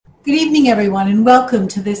Good evening, everyone, and welcome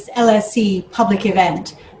to this LSE public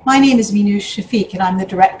event. My name is Minouche Shafiq, and I'm the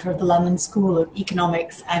director of the London School of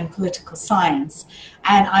Economics and Political Science.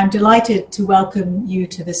 And I'm delighted to welcome you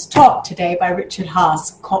to this talk today by Richard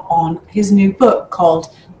Haass on his new book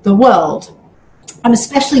called The World. I'm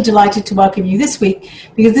especially delighted to welcome you this week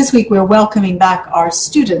because this week we're welcoming back our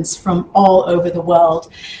students from all over the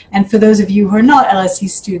world. And for those of you who are not LSE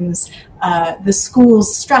students, the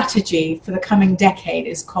school's strategy for the coming decade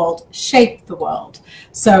is called Shape the World.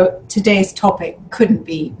 So today's topic couldn't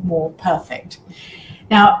be more perfect.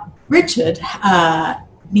 Now, Richard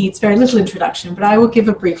needs very little introduction, but I will give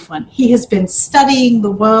a brief one. He has been studying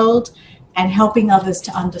the world and helping others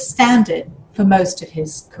to understand it for most of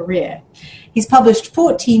his career. He's published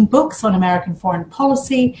 14 books on American foreign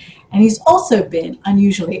policy, and he's also been,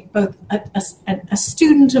 unusually, both a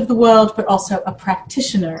student of the world, but also a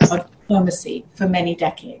practitioner of diplomacy for many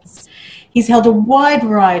decades. He's held a wide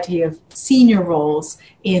variety of senior roles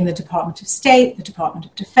in the Department of State, the Department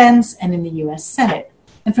of Defense, and in the US Senate.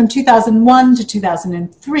 And from 2001 to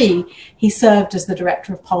 2003, he served as the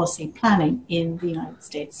Director of Policy Planning in the United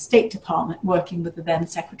States State Department, working with the then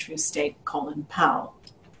Secretary of State, Colin Powell.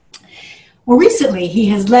 More recently, he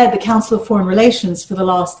has led the Council of Foreign Relations for the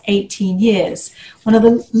last 18 years, one of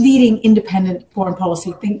the leading independent foreign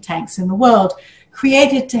policy think tanks in the world,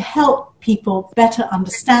 created to help people better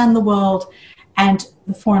understand the world and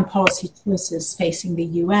the foreign policy choices facing the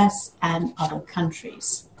US and other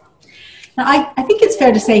countries. Now, I think it's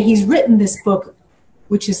fair to say he's written this book,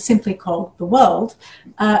 which is simply called The World,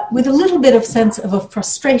 with a little bit of sense of a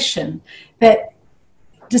frustration that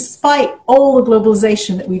despite all the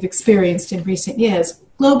globalization that we've experienced in recent years,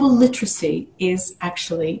 global literacy is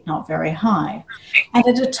actually not very high. And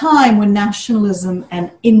at a time when nationalism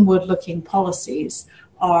and inward-looking policies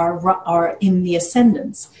are in the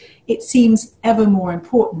ascendance, it seems ever more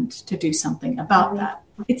important to do something about that.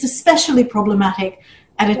 It's especially problematic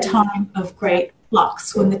at a time of great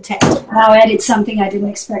flux, when the textures now added something I didn't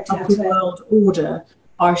expect to of the world order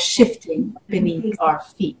are shifting beneath our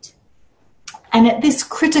feet. And at this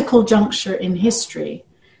critical juncture in history,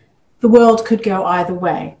 the world could go either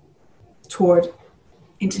way, toward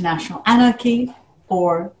international anarchy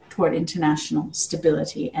or toward international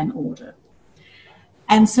stability and order.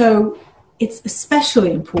 And so it's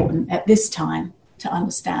especially important at this time to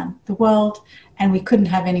understand the world, and we couldn't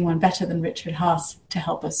have anyone better than Richard Haass to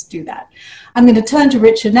help us do that. I'm going to turn to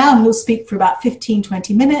Richard now, and he'll speak for about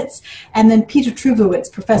 15-20 minutes, and then Peter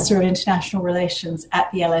Trubowitz, Professor of International Relations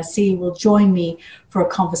at the LSE, will join me for a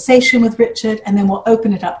conversation with Richard, and then we'll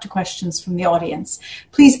open it up to questions from the audience.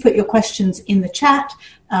 Please put your questions in the chat,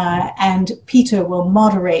 and Peter will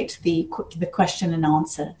moderate the question and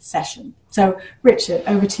answer session. So, Richard,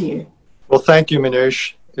 over to you. Well, thank you,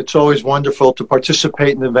 Minouche. It's always wonderful to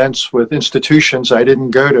participate in events with institutions I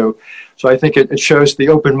didn't go to. So I think it shows the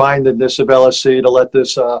open-mindedness of LSE to let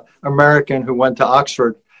this American who went to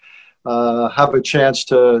Oxford have a chance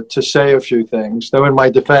to say a few things. Though in my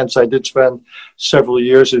defense, I did spend several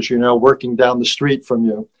years, as you know, working down the street from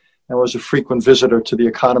you and was a frequent visitor to the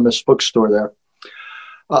Economist bookstore there.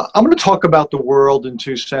 I'm going to talk about the world in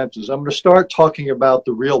two senses. I'm going to start talking about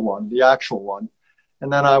the real one, the actual one.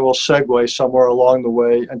 And then I will segue somewhere along the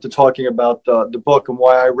way into talking about the book and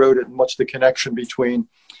why I wrote it and what's the connection between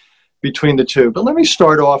the two. But let me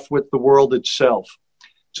start off with the world itself.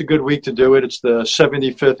 It's a good week to do it. It's the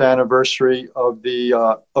 75th anniversary of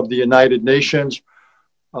the United Nations.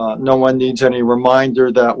 No one needs any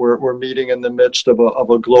reminder that we're meeting in the midst of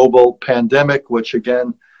a global pandemic, which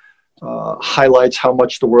again highlights how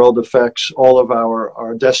much the world affects all of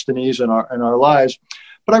our destinies and our lives.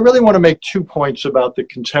 But I really want to make 2 points about the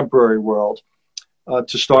contemporary world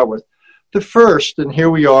to start with. The first, and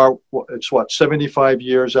here we are, it's 75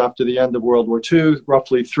 years after the end of World War II,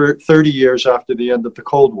 roughly 30 years after the end of the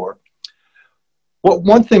Cold War.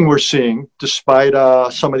 One thing we're seeing, despite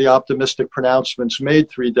some of the optimistic pronouncements made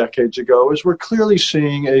 3 decades ago, is we're clearly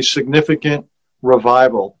seeing a significant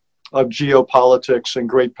revival of geopolitics and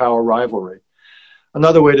great power rivalry.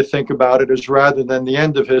 Another way to think about it is rather than the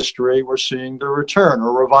end of history, we're seeing the return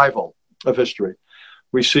or revival of history.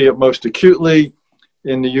 We see it most acutely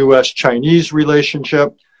in the US-Chinese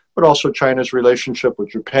relationship, but also China's relationship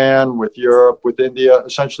with Japan, with Europe, with India,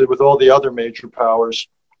 essentially with all the other major powers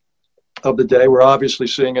of the day. We're obviously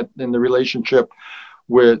seeing it in the relationship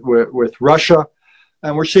with Russia.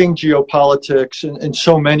 And we're seeing geopolitics in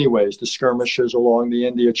so many ways, the skirmishes along the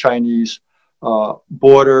India-Chinese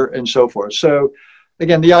border and so forth. So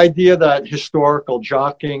again, the idea that historical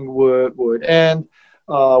jockeying would end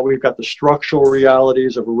We've got the structural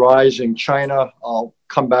realities of a rising China. I'll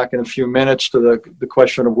come back in a few minutes to the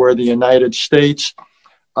question of where the United States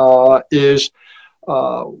is.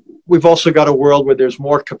 We've also got a world where there's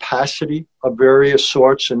more capacity of various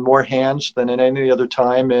sorts and more hands than at any other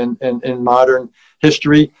time in modern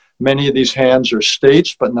history. Many of these hands are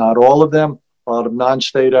states, but not all of them. A lot of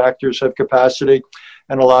non-state actors have capacity,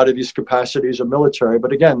 and a lot of these capacities are military,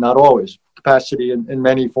 but again, not always. Capacity in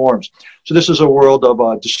many forms. So this is a world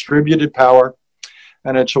of distributed power,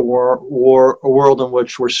 and it's a world in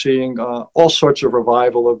which we're seeing all sorts of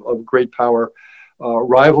revival of great power,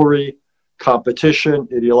 rivalry, competition,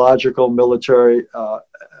 ideological, military,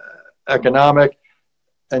 economic,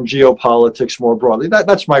 and geopolitics more broadly.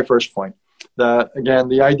 That's my first point. That, again,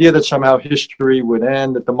 the idea that somehow history would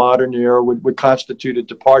end, that the modern era would constitute a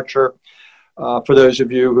departure. For those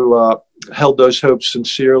of you who held those hopes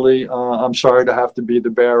sincerely, I'm sorry to have to be the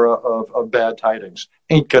bearer of bad tidings.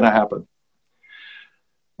 Ain't going to happen.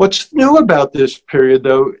 What's new about this period,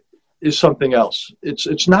 though, is something else.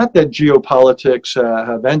 It's not that geopolitics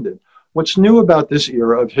have ended. What's new about this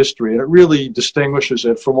era of history, and it really distinguishes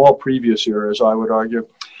it from all previous eras, I would argue,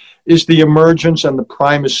 is the emergence and the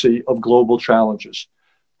primacy of global challenges.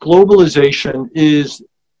 Globalization is,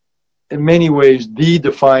 in many ways, the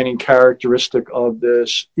defining characteristic of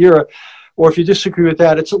this era. Or if you disagree with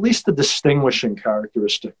that, it's at least the distinguishing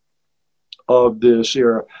characteristic of this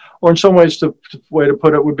era. Or in some ways, the way to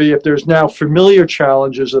put it would be, if there's now familiar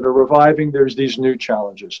challenges that are reviving, there's these new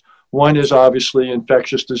challenges. One is obviously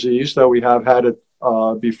infectious disease, though we have had it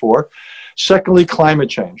before. Secondly,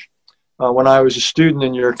 climate change. When I was a student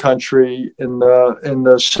in your country in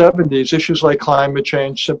the 70s, issues like climate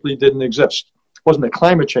change simply didn't exist. It wasn't that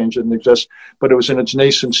climate change didn't exist, but it was in its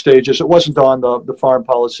nascent stages. It wasn't on the foreign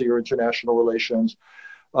policy or international relations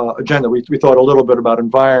agenda. We thought a little bit about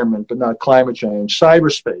environment, but not climate change.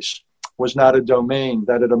 Cyberspace was not a domain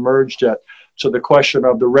that had emerged yet. So the question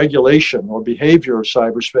of the regulation or behavior of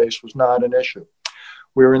cyberspace was not an issue.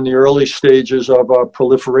 We were in the early stages of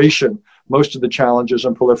proliferation. Most of the challenges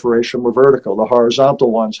in proliferation were vertical. The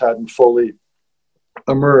horizontal ones hadn't fully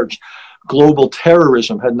emerged. Global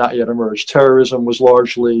terrorism had not yet emerged. Terrorism was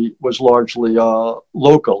largely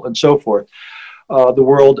local, and so forth. The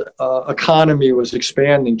world economy was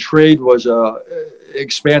expanding. Trade was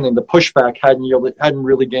expanding. The pushback hadn't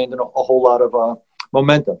really gained a whole lot of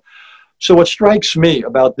momentum. So what strikes me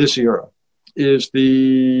about this era is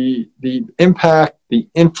the impact, the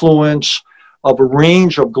influence of a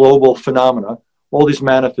range of global phenomena, all these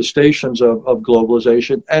manifestations of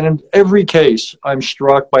globalization. And in every case, I'm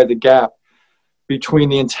struck by the gap between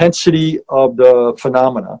the intensity of the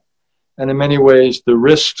phenomena and in many ways the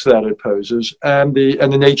risks that it poses and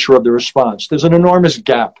the nature of the response. There's an enormous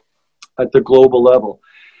gap at the global level.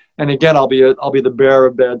 And again, I'll be the bearer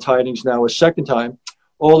of bad tidings now a second time.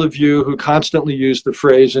 All of you who constantly use the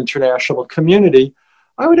phrase international community,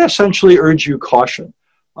 I would essentially urge you caution.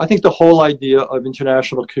 I think the whole idea of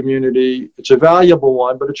international community, it's a valuable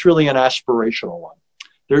one, but it's really an aspirational one.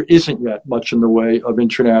 There isn't yet much in the way of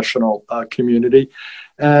international community.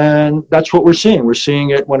 And that's what we're seeing. We're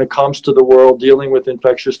seeing it when it comes to the world dealing with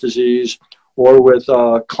infectious disease or with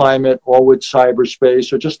climate or with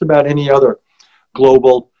cyberspace or just about any other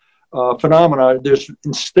global phenomena. There's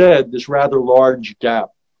instead this rather large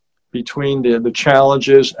gap between the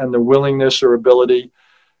challenges and the willingness or ability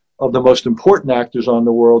of the most important actors on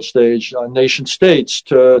the world stage, nation states,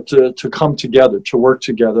 to come together, to work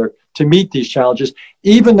together, to meet these challenges,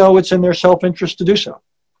 even though it's in their self-interest to do so.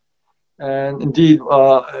 And indeed,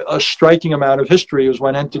 a striking amount of history is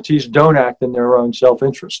when entities don't act in their own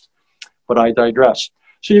self-interest. But I digress.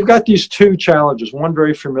 So you've got these two challenges, one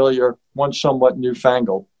very familiar, one somewhat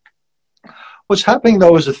newfangled. What's happening,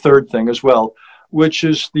 though, is a third thing as well, which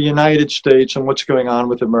is the United States and what's going on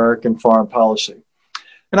with American foreign policy.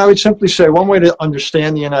 And I would simply say one way to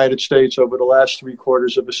understand the United States over the last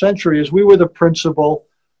 3/4 of a century is we were the principal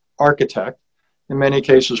architect, in many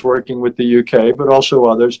cases working with the UK, but also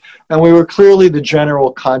others, and we were clearly the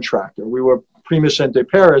general contractor. We were primus inter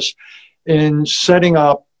pares in setting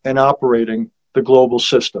up and operating the global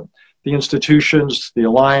system, the institutions, the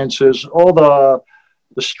alliances, all the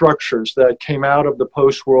structures that came out of the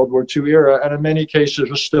post-World War II era, and in many cases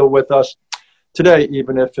are still with us today,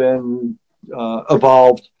 even if in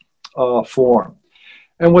evolved form.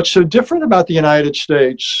 And what's so different about the United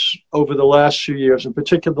States over the last few years, in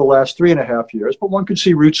particular the last 3.5 years, but one could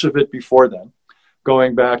see roots of it before then,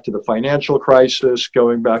 going back to the financial crisis,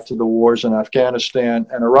 going back to the wars in Afghanistan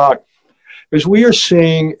and Iraq, is we are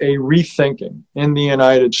seeing a rethinking in the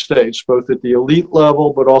United States, both at the elite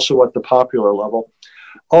level, but also at the popular level,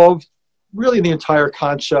 of really the entire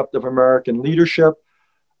concept of American leadership,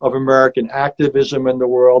 of American activism in the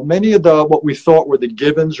world. Many of what we thought were the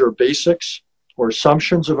givens or basics or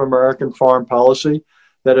assumptions of American foreign policy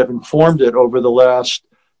that have informed it over the last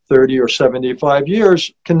 30 or 75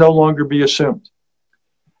 years can no longer be assumed.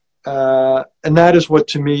 And that is what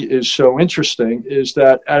to me is so interesting, is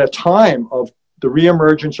that at a time of the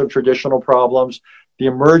reemergence of traditional problems, the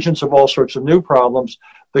emergence of all sorts of new problems,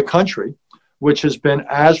 the country, which has been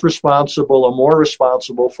as responsible or more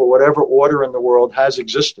responsible for whatever order in the world has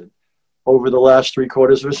existed over the last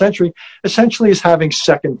 3/4 of a century, essentially is having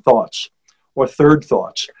second thoughts or third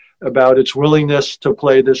thoughts about its willingness to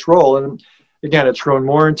play this role. And again, it's grown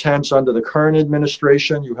more intense under the current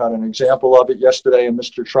administration. You had an example of it yesterday in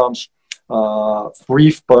Mr. Trump's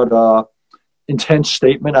brief but intense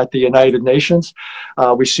statement at the United Nations.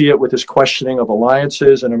 We see it with his questioning of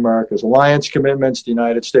alliances and America's alliance commitments. The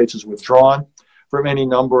United States has withdrawn from any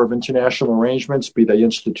number of international arrangements, be they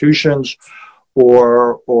institutions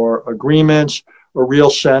or agreements, a real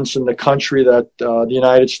sense in the country that the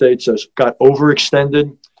United States has got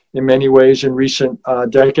overextended in many ways in recent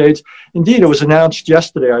decades. Indeed, it was announced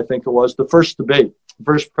yesterday, I think it was, the first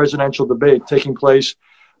presidential debate taking place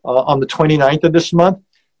on the 29th of this month.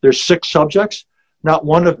 There's 6 subjects. Not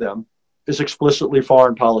one of them is explicitly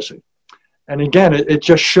foreign policy. And again, it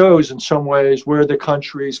just shows in some ways where the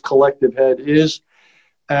country's collective head is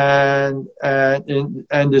and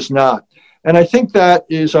is not. And I think that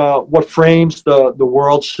is what frames the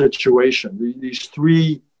world situation, these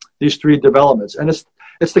three developments. And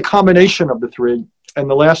it's the combination of the three, and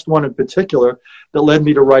the last one in particular, that led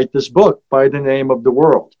me to write this book by the name of The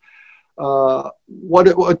World. What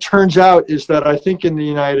it turns out is that I think in the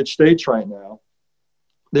United States right now,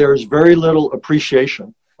 there is very little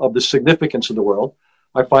appreciation of the significance of the world.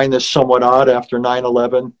 I find this somewhat odd after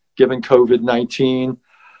 9/11, given COVID-19,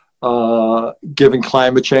 given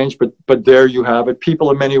climate change, but there you have it.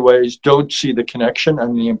 People in many ways don't see the connection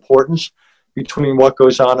and the importance between what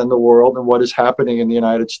goes on in the world and what is happening in the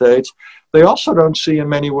United States. They also don't see in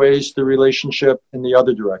many ways the relationship in the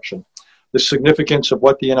other direction, the significance of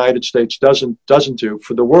what the United States doesn't do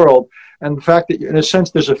for the world, and the fact that in a sense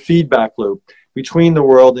there's a feedback loop between the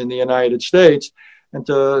world and the United States. And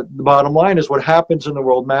the bottom line is what happens in the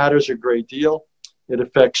world matters a great deal. It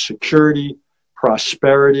affects security,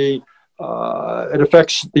 prosperity, it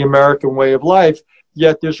affects the American way of life,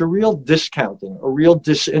 yet there's a real discounting, a real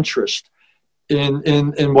disinterest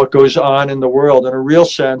in what goes on in the world, and a real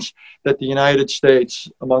sense that the United States,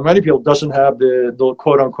 among many people, doesn't have the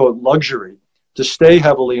quote-unquote luxury to stay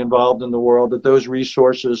heavily involved in the world, that those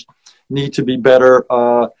resources need to be better,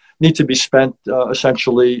 need to be spent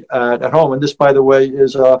essentially at home. And this, by the way,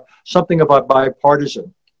 is something of a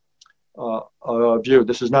bipartisan view.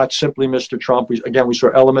 This is not simply Mr. Trump. We saw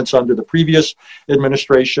elements under the previous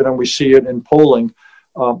administration, and we see it in polling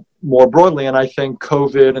more broadly. And I think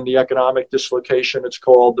COVID and the economic dislocation, it's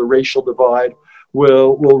called the racial divide,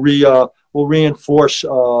 will reinforce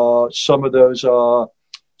some of that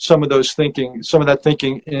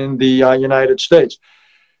thinking in the United States.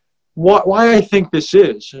 Why I think this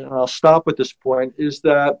is, and I'll stop at this point, is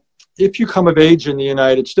that if you come of age in the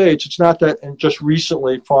United States, it's not that and just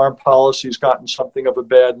recently foreign policy has gotten something of a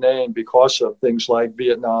bad name because of things like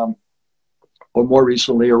Vietnam or more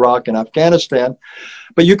recently Iraq and Afghanistan,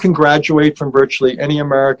 but you can graduate from virtually any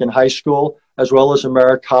American high school as well as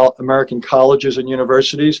American colleges and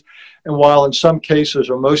universities. And while in some cases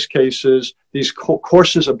or most cases these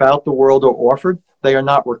courses about the world are offered, they are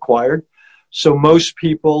not required. So most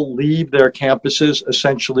people leave their campuses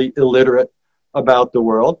essentially illiterate about the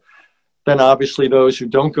world. Then obviously those who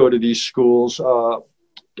don't go to these schools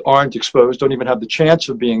aren't exposed, don't even have the chance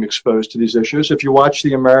of being exposed to these issues. If you watch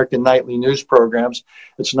the American nightly news programs,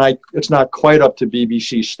 it's not quite up to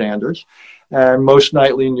BBC standards. And most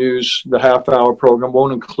nightly news, the half-hour program,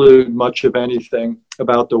 won't include much of anything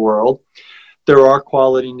about the world. There are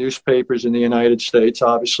quality newspapers in the United States,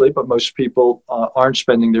 obviously, but most people aren't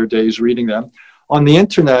spending their days reading them. On the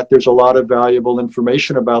internet, there's a lot of valuable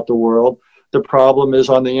information about the world. The problem is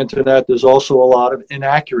on the internet, there's also a lot of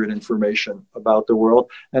inaccurate information about the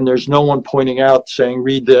world, and there's no one pointing out saying,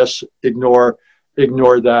 read this, ignore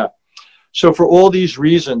that. So for all these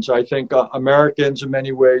reasons, I think Americans in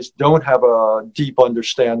many ways don't have a deep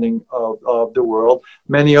understanding of the world.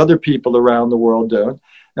 Many other people around the world don't.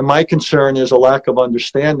 And my concern is a lack of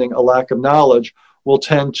understanding, a lack of knowledge will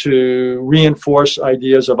tend to reinforce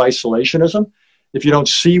ideas of isolationism. If you don't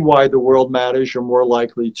see why the world matters, you're more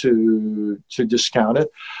likely to discount it.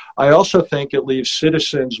 I also think it leaves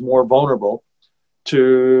citizens more vulnerable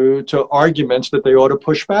to arguments that they ought to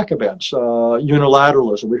push back against.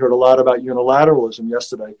 Unilateralism. We heard a lot about unilateralism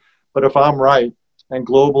yesterday. But if I'm right and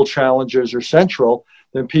global challenges are central,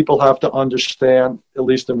 then people have to understand, at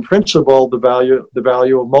least in principle, the value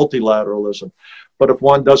of multilateralism. But if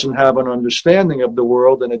one doesn't have an understanding of the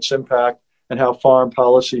world and its impact and how foreign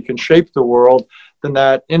policy can shape the world, then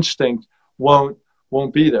that instinct won't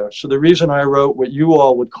be there. So the reason I wrote what you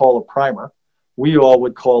all would call a primer, we all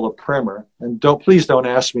would call a primer, and please don't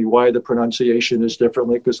ask me why the pronunciation is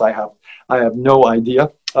differently, because I have no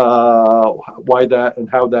idea why that and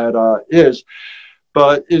how that is.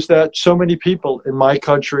 But is that so many people in my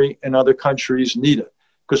country and other countries need it?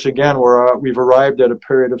 Because again, we've arrived at a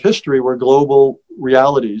period of history where global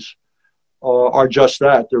realities are just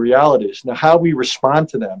that, the realities. Now, how we respond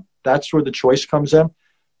to them, that's where the choice comes in.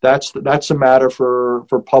 That's a matter for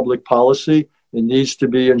public policy. It needs to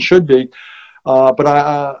be and should be. But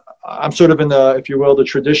I'm sort of in the, if you will, the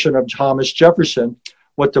tradition of Thomas Jefferson.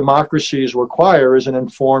 What democracies require is an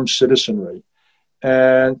informed citizenry.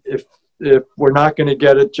 And if we're not going to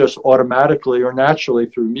get it just automatically or naturally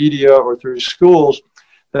through media or through schools,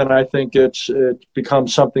 then I think it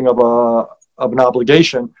becomes something of an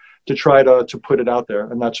obligation to try to put it out there,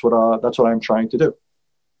 and that's what I'm trying to do.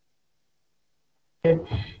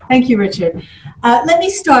 Thank you, Richard. Let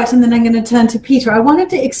me start, and then I'm going to turn to Peter. I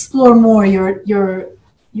wanted to explore more your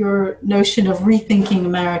notion of rethinking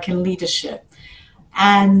American leadership,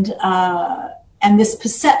 and this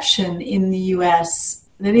perception in the U.S.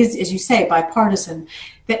 that is, as you say, bipartisan,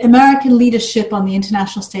 that American leadership on the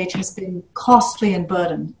international stage has been costly and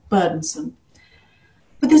burdensome.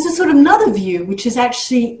 But there's a sort of another view, which is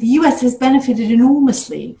actually the U.S. has benefited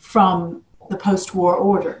enormously from the post-war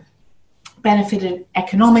order, benefited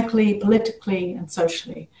economically, politically, and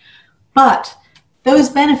socially. But those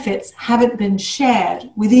benefits haven't been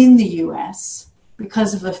shared within the U.S.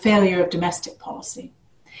 because of the failure of domestic policy.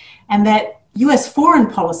 And that U.S. foreign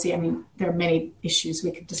policy, I mean, there are many issues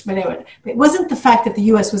we could discuss, but it wasn't the fact that the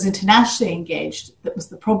U.S. was internationally engaged that was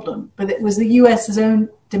the problem, but it was the U.S.'s own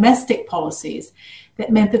domestic policies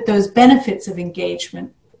that meant that those benefits of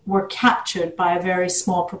engagement were captured by a very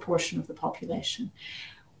small proportion of the population.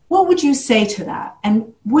 What would you say to that?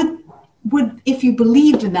 And would if you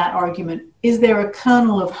believed in that argument, is there a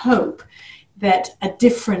kernel of hope that a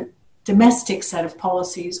different domestic set of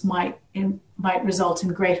policies might result in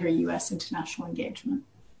greater U.S. international engagement?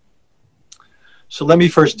 So let me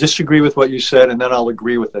first disagree with what you said, and then I'll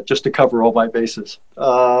agree with it, just to cover all my bases.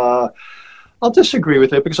 I'll disagree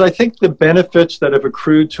with it because I think the benefits that have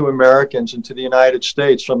accrued to Americans and to the United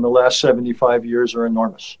States from the last 75 years are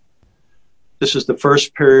enormous. This is the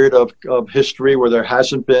first period of history where there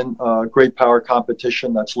hasn't been great power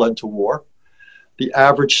competition that's led to war. The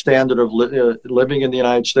average standard of living in the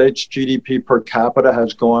United States, GDP per capita,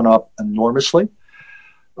 has gone up enormously.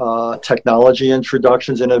 Technology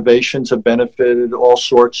introductions, innovations have benefited all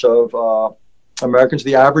sorts of Americans.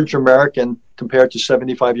 The average American, compared to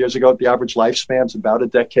 75 years ago, the average lifespan is about a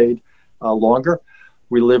decade longer.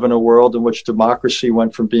 We live in a world in which democracy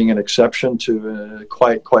went from being an exception to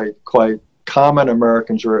quite common.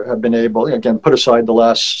 Americans have been able, again, put aside the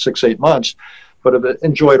last 6-8 months, but have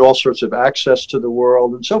enjoyed all sorts of access to the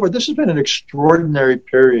world and so forth. This has been an extraordinary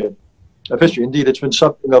period of history. Indeed, it's been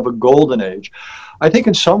something of a golden age. I think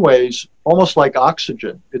in some ways, almost like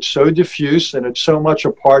oxygen. It's so diffuse and it's so much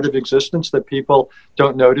a part of existence that people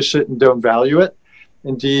don't notice it and don't value it.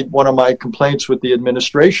 Indeed, one of my complaints with the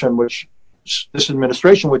administration, which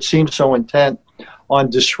seems so intent on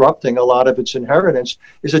disrupting a lot of its inheritance,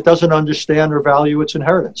 is it doesn't understand or value its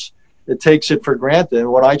inheritance. It takes it for granted.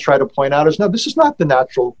 And what I try to point out is, no, this is not the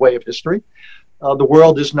natural way of history. The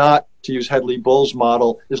world is not, to use Hedley Bull's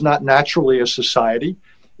model, is not naturally a society.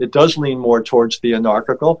 It does lean more towards the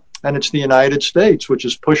anarchical. And it's the United States which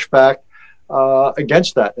has pushed back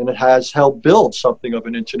against that. And it has helped build something of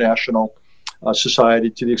an international society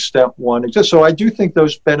to the extent one exists. So I do think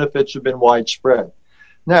those benefits have been widespread.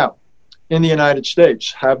 Now, in the United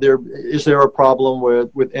States, is there a problem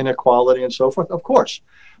with inequality and so forth? Of course.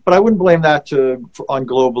 But I wouldn't blame that on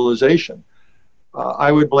globalization.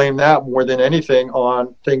 I would blame that more than anything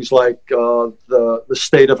on things like the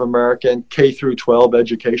state of American K through 12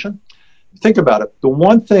 education. Think about it. The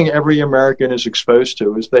one thing every American is exposed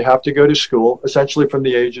to is they have to go to school essentially from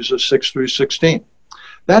the ages of 6 through 16.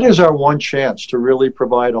 That is our one chance to really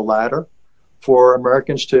provide a ladder for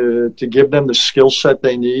Americans to give them the skill set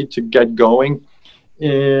they need to get going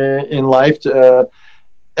in life.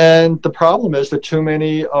 And the problem is that too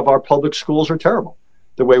many of our public schools are terrible.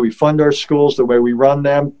 The way we fund our schools, the way we run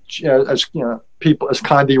them, as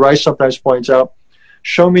Condi Rice sometimes points out,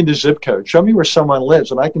 Show me the zip code. Show me where someone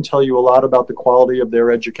lives, and I can tell you a lot about the quality of their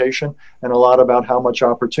education and a lot about how much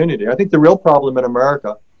opportunity. I think the real problem in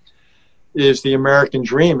America is the American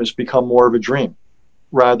dream has become more of a dream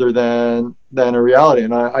rather than a reality.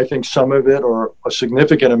 And I think some of it, or a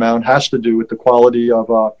significant amount, has to do with the quality of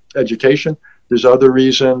education. There's other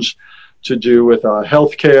reasons to do with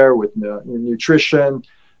healthcare, with nutrition.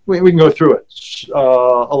 We can go through it.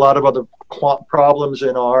 A lot of other problems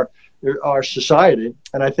in our society,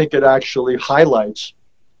 and I think it actually highlights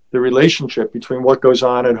the relationship between what goes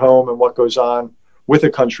on at home and what goes on with a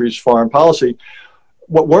country's foreign policy.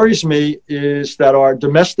 What worries me is that our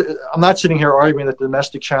domestic, I'm not sitting here arguing that the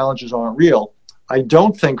domestic challenges aren't real. I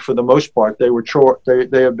don't think for the most part they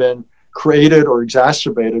have been created or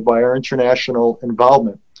exacerbated by our international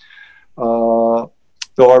involvement. But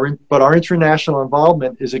our international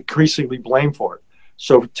involvement is increasingly blamed for it.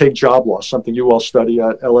 So take job loss, something you all study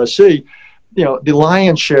at LSE. The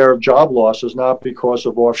lion's share of job loss is not because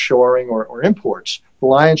of offshoring or imports. The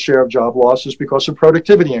lion's share of job loss is because of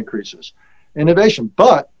productivity increases, innovation.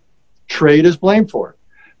 But trade is blamed for it.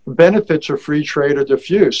 The benefits of free trade are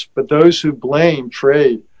diffuse, but those who blame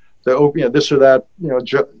trade, this or that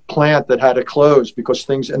plant that had to close because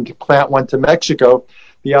and the plant went to Mexico,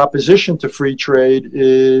 the opposition to free trade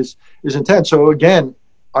is intense. So again,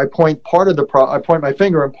 I point my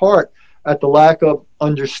finger in part at the lack of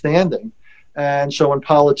understanding. And so when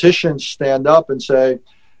politicians stand up and say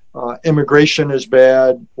immigration is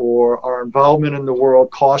bad, or our involvement in the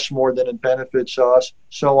world costs more than it benefits us,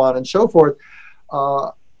 so on and so forth,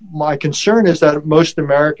 my concern is that most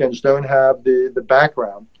Americans don't have the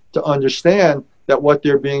background to understand that what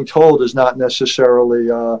they're being told is not necessarily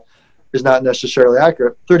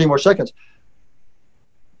accurate. 30 more seconds.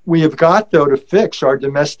 We have got, though, to fix our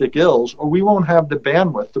domestic ills, or we won't have the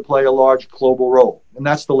bandwidth to play a large global role. And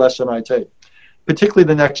that's the lesson I take, particularly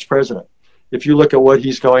the next president. If you look at what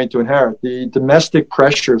he's going to inherit, the domestic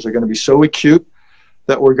pressures are going to be so acute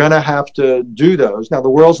that we're going to have to do those. Now, the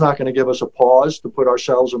world's not going to give us a pause to put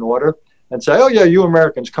ourselves in order and say, oh, yeah, you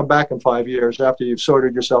Americans, come back in 5 years after you've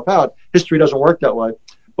sorted yourself out. History doesn't work that way.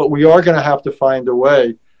 But we are going to have to find a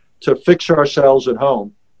way to fix ourselves at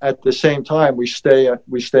home. At the same time, we stay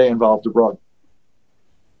involved abroad.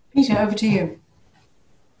 Peter, over to you.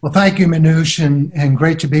 Well, thank you, Minouche, and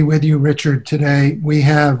great to be with you, Richard, today.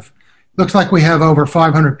 Looks like we have over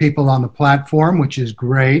 500 people on the platform, which is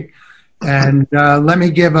great. And let me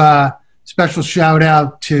give a special shout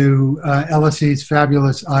out to LSE's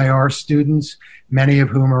fabulous IR students, many of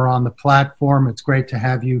whom are on the platform. It's great to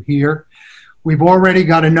have you here. We've already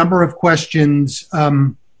got a number of questions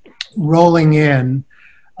rolling in.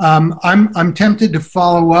 I'm tempted to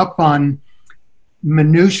follow up on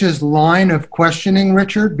Minouche's line of questioning,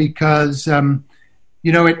 Richard, because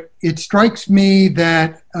it strikes me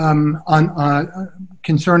that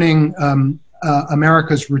concerning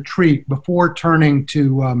America's retreat, before turning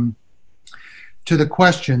to the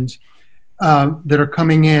questions that are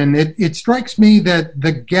coming in, it strikes me that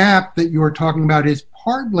the gap that you're talking about is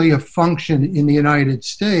partly a function in the United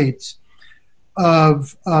States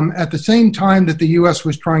of, at the same time that the U.S.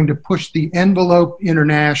 was trying to push the envelope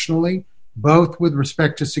internationally, both with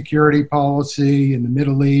respect to security policy in the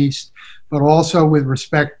Middle East, but also with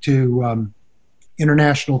respect to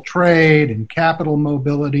international trade and capital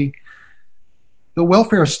mobility, the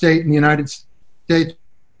welfare state in the United States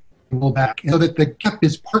will back. So that the gap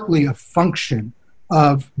is partly a function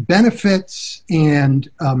of benefits and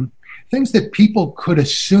things that people could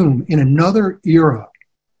assume in another era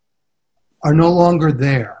are no longer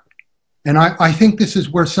there. And I think this is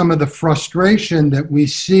where some of the frustration that we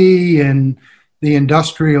see in the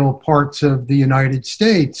industrial parts of the United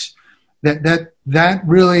States, that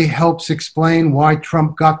really helps explain why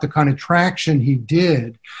Trump got the kind of traction he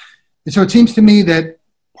did. And so it seems to me that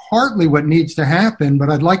partly what needs to happen, but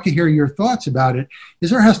I'd like to hear your thoughts about it, is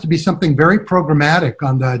there has to be something very programmatic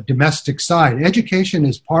on the domestic side. Education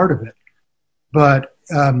is part of it. But,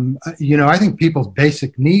 I think people's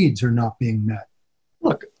basic needs are not being met.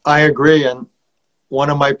 Look, I agree. And one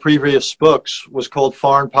of my previous books was called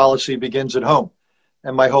Foreign Policy Begins at Home.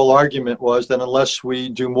 And my whole argument was that unless we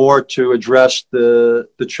do more to address the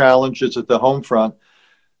challenges at the home front,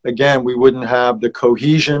 again, we wouldn't have the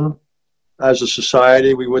cohesion as a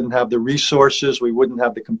society. We wouldn't have the resources. We wouldn't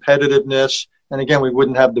have the competitiveness. And again, we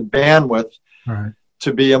wouldn't have the bandwidth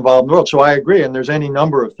to be involved in the world. So I agree. And there's any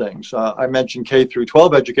number of things. I mentioned K through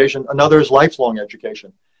 12 education. Another is lifelong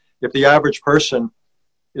education. If the average person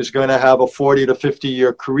is going to have a 40 to 50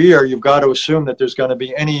 year career, you've got to assume that there's going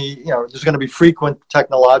to be frequent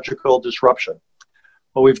technological disruption.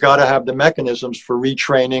 Well, we've got to have the mechanisms for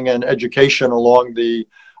retraining and education along the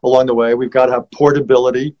way. We've got to have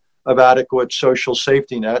portability of adequate social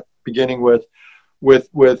safety net, beginning with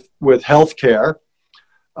health care.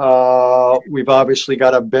 We've obviously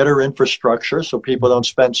got a better infrastructure so people don't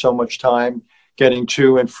spend so much time getting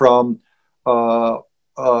to and from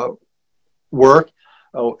work.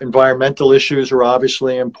 Environmental issues are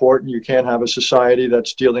obviously important. You can't have a society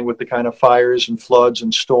that's dealing with the kind of fires and floods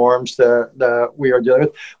and storms that we are dealing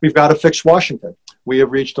with. We've got to fix Washington. We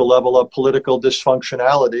have reached a level of political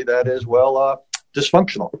dysfunctionality that is,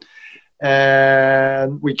 dysfunctional.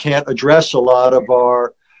 And we can't address a lot of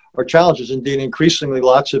our challenges. Indeed, increasingly,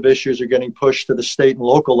 lots of issues are getting pushed to the state and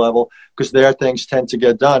local level because their things tend to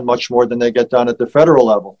get done much more than they get done at the federal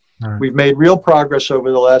level. Right. We've made real progress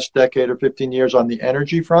over the last decade or 15 years on the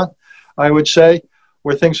energy front, I would say.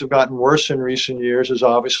 Where things have gotten worse in recent years is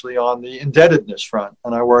obviously on the indebtedness front.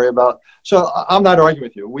 And I worry about, so I'm not arguing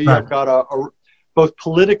with you. We have got both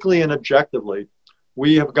politically and objectively,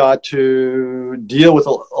 we have got to deal with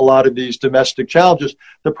a lot of these domestic challenges.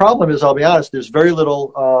 The problem is, I'll be honest, there's very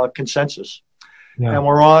little consensus. Yeah. And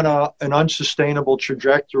we're on an unsustainable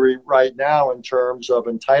trajectory right now in terms of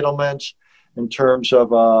entitlements, in terms of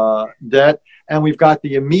debt, and we've got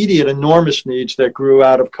the immediate enormous needs that grew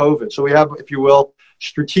out of COVID. So we have, if you will,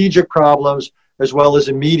 strategic problems as well as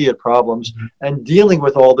immediate problems. Mm-hmm. And dealing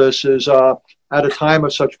with all this is at a time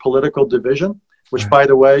of such political division, which, by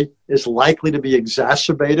the way, is likely to be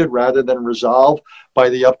exacerbated rather than resolved by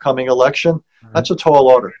the upcoming election. Right. That's a tall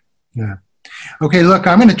order. Yeah. Okay, look,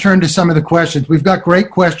 I'm going to turn to some of the questions. We've got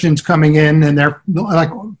great questions coming in, and they're like,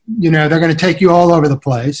 they're going to take you all over the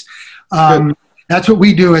place. That's what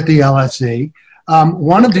we do at the LSE.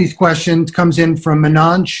 One of these questions comes in from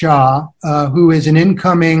Manan Shah, who is an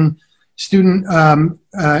incoming student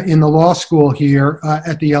in the law school here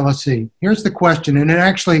at the LSE. Here's the question, and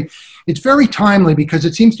it's very timely because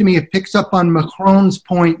it seems to me it picks up on Macron's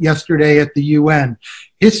point yesterday at the UN.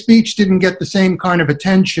 His speech didn't get the same kind of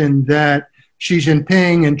attention that Xi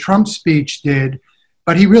Jinping and Trump's speech did,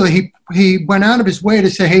 but he went out of his way to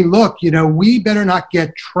say, hey, look, we better not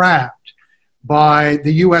get trapped by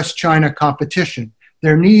the U.S.-China competition.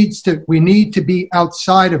 We need to be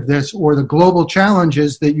outside of this, or the global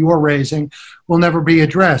challenges that you are raising will never be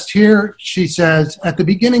addressed. Here, she says, at the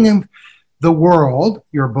beginning of The World,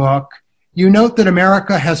 your book, you note that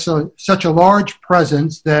America has such a large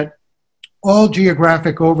presence that all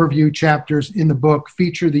geographic overview chapters in the book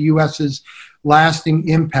feature the U.S.'s lasting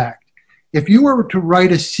impact. If you were to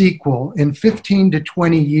write a sequel in 15 to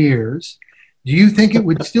 20 years, do you think it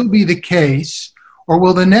would still be the case, or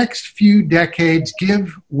will the next few decades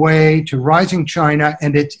give way to rising China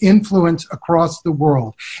and its influence across the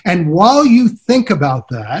world? And while you think about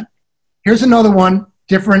that, here's another one,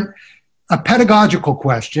 different, a pedagogical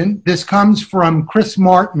question. This comes from Chris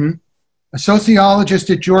Martin, a sociologist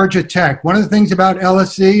at Georgia Tech. One of the things about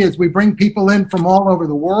LSE is we bring people in from all over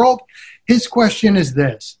the world. His question is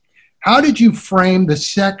this: how did you frame the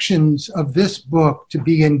sections of this book to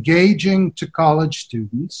be engaging to college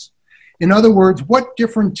students? In other words, what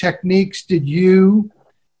different techniques did you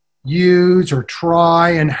use or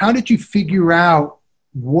try, and how did you figure out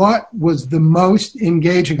what was the most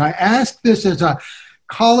engaging? I ask this as a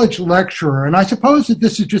college lecturer, and I suppose that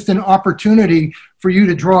this is just an opportunity for you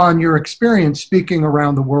to draw on your experience speaking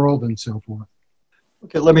around the world and so forth.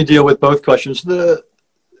 Okay, let me deal with both questions.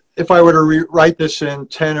 If I were to rewrite this in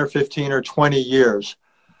 10 or 15 or 20 years,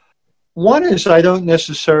 one is I don't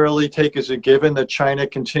necessarily take as a given that China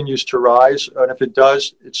continues to rise. And if it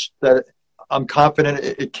does, it's that I'm confident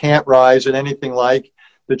it can't rise at anything like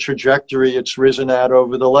the trajectory it's risen at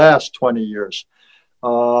over the last 20 years.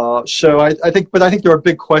 So I think there are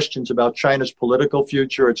big questions about China's political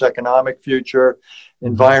future, its economic future,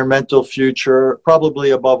 environmental future, probably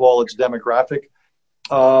above all its demographic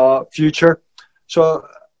future. So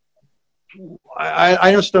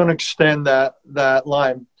I just don't extend that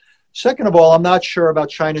line. Second of all, I'm not sure about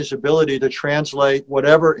China's ability to translate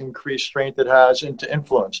whatever increased strength it has into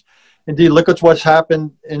influence. Indeed, look at what's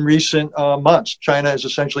happened in recent months. China has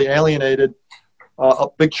essentially alienated a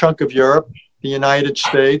big chunk of Europe, the United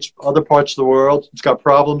States, other parts of the world. It's got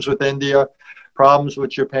problems with India, problems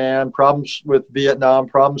with Japan, problems with Vietnam,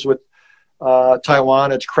 problems with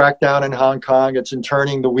Taiwan. It's cracked down in Hong Kong. It's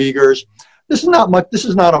interning the Uyghurs. This is not much. This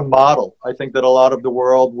is not a model, I think, that a lot of the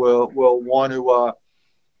world will want to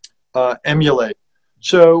emulate.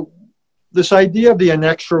 So this idea of the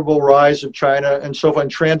inexorable rise of China and so on,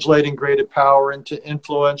 translating greater power into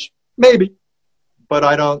influence, maybe, but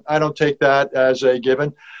I don't take that as a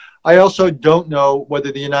given. I also don't know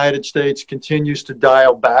whether the United States continues to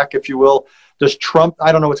dial back, if you will, Does Trump,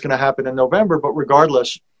 I don't know what's going to happen in November, but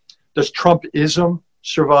regardless, does Trumpism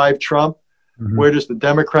survive Trump? Mm-hmm. Where does the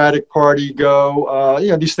Democratic Party go?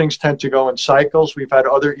 These things tend to go in cycles. We've had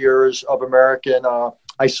other eras of American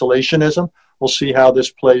isolationism. We'll see how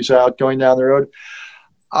this plays out going down the road.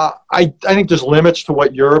 I think there's limits to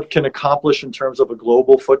what Europe can accomplish in terms of a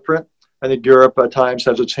global footprint. I think Europe at times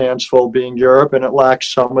has its hands full being Europe, and it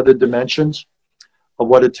lacks some of the dimensions of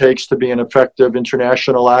what it takes to be an effective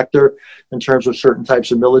international actor in terms of certain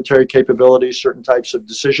types of military capabilities, certain types of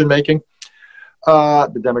decision making.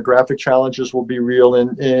 The demographic challenges will be real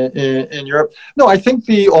in Europe. No, I think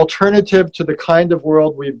the alternative to the kind of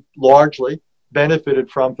world we've largely benefited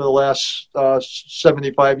from for the last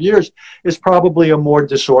 75 years is probably a more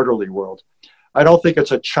disorderly world. I don't think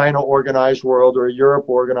it's a China organized world or a Europe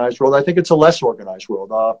organized world. I think it's a less organized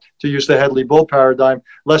world. To use the Hedley Bull paradigm,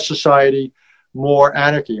 less society, more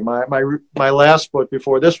anarchy. My last book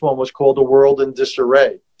before this one was called A World in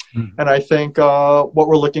Disarray. Mm-hmm. And I think what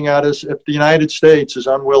we're looking at is if the United States is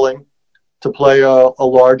unwilling to play a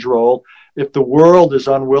large role, if the world is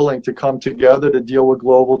unwilling to come together to deal with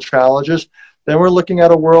global challenges, then we're looking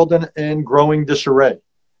at a world in growing disarray.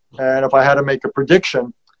 And if I had to make a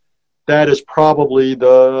prediction, that is probably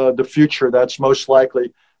the future that's most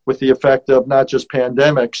likely, with the effect of not just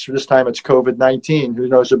pandemics. This time it's COVID-19. Who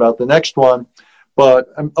knows about the next one? But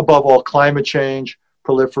above all, climate change,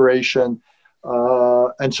 proliferation,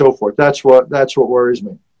 and so forth. That's what worries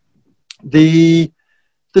me. The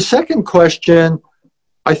second question,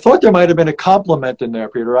 I thought there might have been a compliment in there,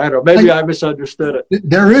 Peter. I don't know. Maybe I misunderstood it.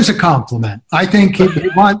 There is a compliment. I think he's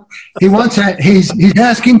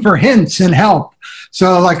asking for hints and help.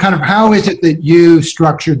 So, like, kind of, how is it that you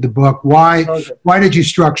structured the book? Why did you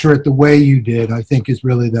structure it the way you did? I think is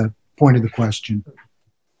really the point of the question.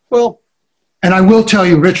 Well, and I will tell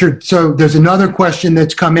you, Richard. So there's another question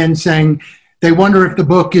that's come in saying they wonder if the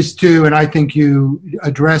book is too, and I think you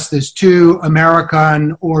address this, too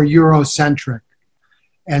American or Eurocentric.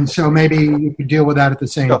 And so maybe you could deal with that at the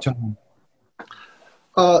same time.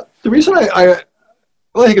 The reason let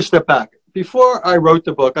me take a step back. Before I wrote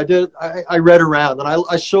the book, I read around, and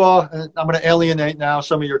I saw, and I'm going to alienate now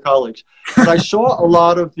some of your colleagues, but I saw a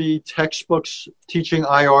lot of the textbooks teaching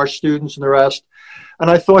IR students and the rest, and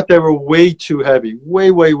I thought they were way too heavy,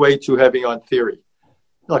 way too heavy on theory.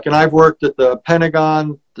 Look, and I've worked at the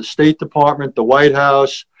Pentagon, the State Department, the White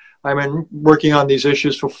House. I've been working on these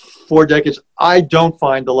issues for 4 decades. I don't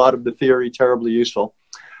find a lot of the theory terribly useful.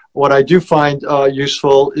 What I do find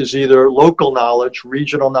useful is either local knowledge,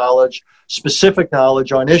 regional knowledge, specific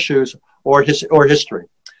knowledge on issues, or history.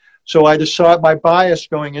 So I decided my bias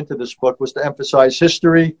going into this book was to emphasize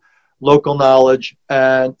history, local knowledge,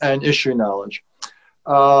 and issue knowledge.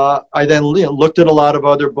 I then looked at a lot of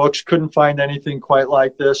other books, couldn't find anything quite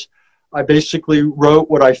like this. I basically wrote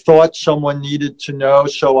what I thought someone needed to know,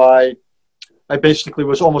 so I basically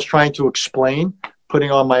was almost trying to explain,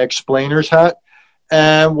 putting on my explainer's hat.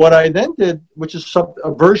 And what I then did, which is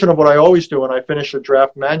a version of what I always do when I finish a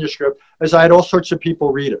draft manuscript, is I had all sorts of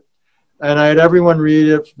people read it. And I had everyone read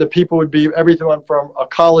it. The people would be everyone from a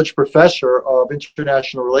college professor of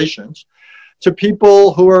international relations to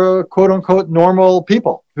people who are quote-unquote normal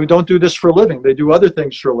people who don't do this for a living. They do other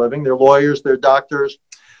things for a living. They're lawyers, they're doctors,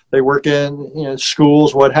 they work in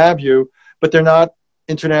schools, what have you, but they're not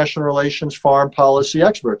international relations, foreign policy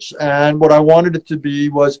experts. And what I wanted it to be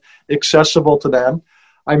was accessible to them.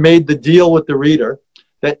 I made the deal with the reader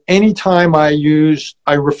that anytime I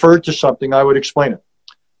referred to something, I would explain it.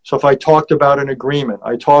 So if I talked about an agreement,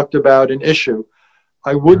 I talked about an issue,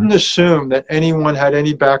 I wouldn't assume that anyone had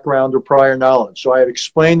any background or prior knowledge. So I had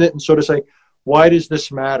explained it and sort of say, why does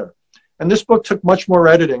this matter? And this book took much more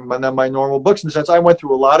editing than my normal books in the sense I went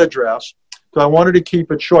through a lot of drafts. So I wanted to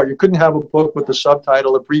keep it short. You couldn't have a book with the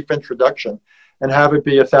subtitle, A Brief Introduction, and have it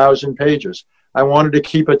be 1,000 pages. I wanted to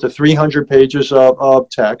keep it to 300 pages of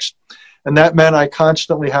text. And that meant I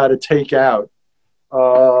constantly had to take out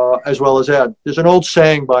as well as add. There's an old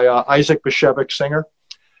saying by Isaac Bashevis Singer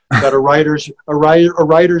that a writer's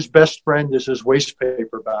best friend is his waste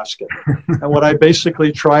paper basket. And what I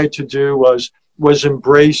basically tried to do was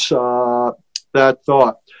embrace that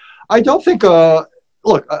thought. I don't think,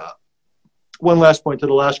 one last point to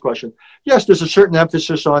the last question. Yes, there's a certain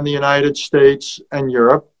emphasis on the United States and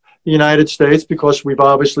Europe. The United States, because we've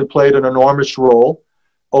obviously played an enormous role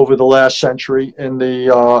over the last century in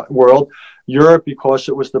the world. Europe, because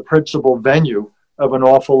it was the principal venue of an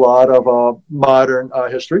awful lot of modern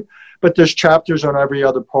history. But there's chapters on every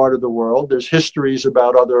other part of the world. There's histories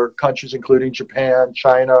about other countries, including Japan,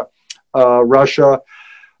 China, Russia.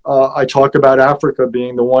 I talk about Africa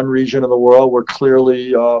being the one region of the world where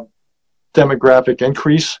clearly demographic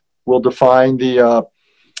increase will define the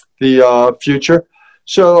future.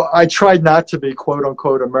 So I tried not to be quote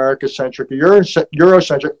unquote America-centric or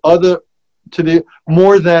Eurocentric,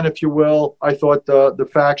 more than, if you will, I thought the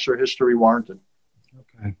facts or history warranted.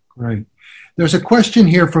 Okay, great. There's a question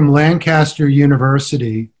here from Lancaster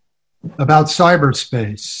University about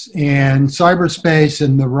cyberspace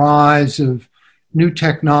and the rise of new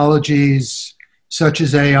technologies such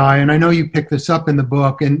as AI. And I know you picked this up in the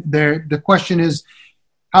book. And the question is,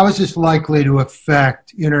 how is this likely to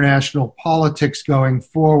affect international politics going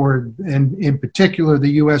forward, and in particular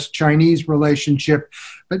the U.S.-Chinese relationship?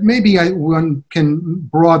 But maybe one can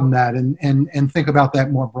broaden that and think about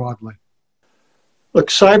that more broadly. Look,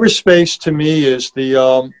 cyberspace to me is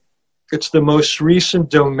it's the most recent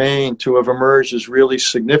domain to have emerged as really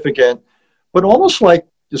significant, but almost like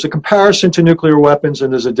there's a comparison to nuclear weapons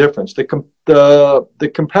and there's a difference.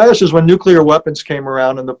 The comparison is when nuclear weapons came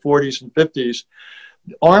around in the 40s and 50s,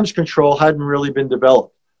 arms control hadn't really been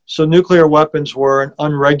developed. So nuclear weapons were an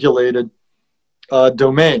unregulated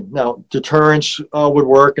domain. Now, deterrence would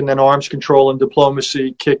work, and then arms control and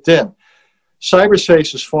diplomacy kicked in.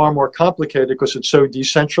 Cyberspace is far more complicated because it's so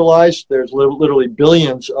decentralized. There's literally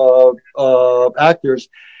billions of actors,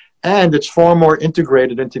 and it's far more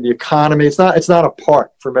integrated into the economy. It's not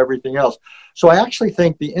apart from everything else. So I actually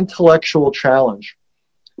think the intellectual challenge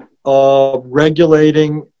of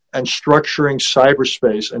regulating and structuring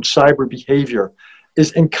cyberspace and cyber behavior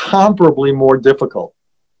is incomparably more difficult.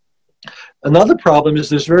 Another problem is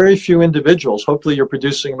there's very few individuals, hopefully you're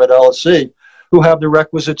producing them at LSE, who have the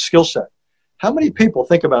requisite skill set. How many people,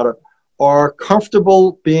 think about it, are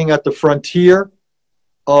comfortable being at the frontier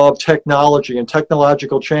of technology and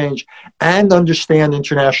technological change and understand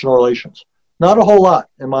international relations? Not a whole lot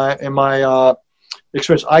in my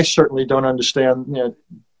experience. I certainly don't understand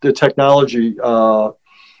the technology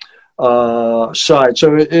side.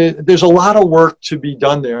 So there's a lot of work to be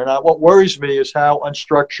done there. And what worries me is how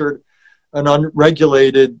unstructured and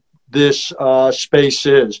unregulated this space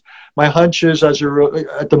is. My hunch is, at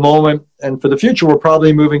the moment and for the future, we're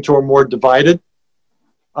probably moving to a more divided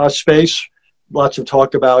space. Lots of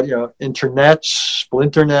talk about internets,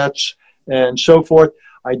 splinternets, and so forth.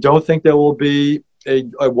 I don't think there will be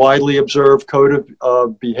a widely observed code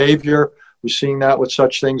of behavior. We're seeing that with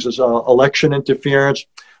such things as election interference.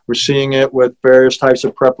 We're seeing it with various types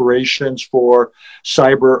of preparations for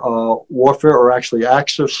cyber warfare, or actually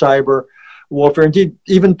acts of cyber warfare. Indeed,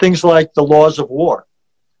 even things like the laws of war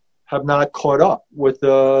have not caught up with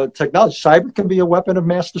the technology. Cyber can be a weapon of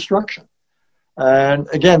mass destruction. And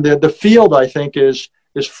again, the field, I think, is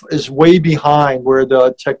way behind where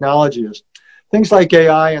the technology is. Things like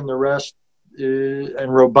AI and the rest,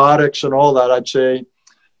 and robotics and all that, I'd say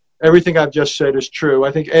everything I've just said is true.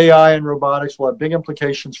 I think AI and robotics will have big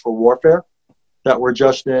implications for warfare that we're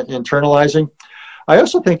just internalizing. I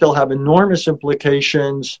also think they'll have enormous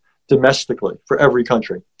implications domestically for every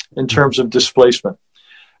country in terms of displacement.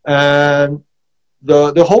 And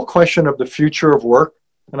the whole question of the future of work,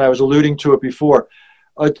 and I was alluding to it before,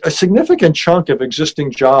 a significant chunk of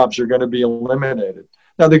existing jobs are going to be eliminated.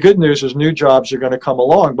 Now, the good news is new jobs are going to come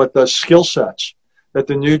along, but the skill sets that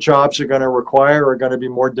the new jobs are going to require are going to be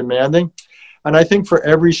more demanding. And I think for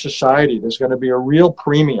every society, there's going to be a real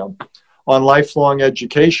premium on lifelong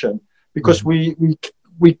education, because we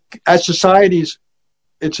as societies,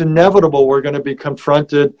 it's inevitable we're going to be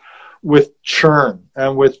confronted with churn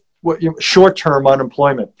and with short-term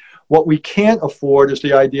unemployment. What we can't afford is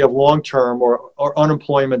the idea of long-term or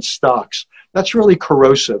unemployment stocks. That's really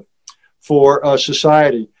corrosive for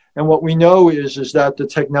society. And what we know is that the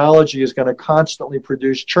technology is going to constantly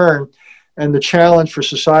produce churn, and the challenge for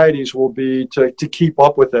societies will be to keep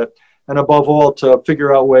up with it, and above all, to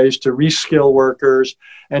figure out ways to reskill workers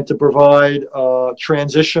and to provide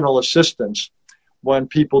transitional assistance when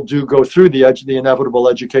people do go through the inevitable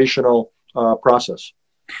educational process.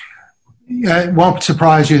 Yeah, it won't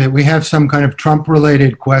surprise you that we have some kind of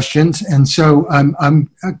Trump-related questions. And so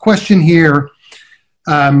a question here,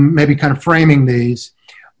 maybe kind of framing these.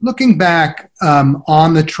 Looking back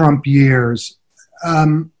on the Trump years,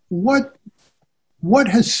 what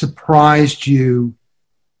has surprised you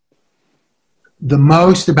the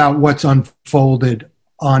most about what's unfolded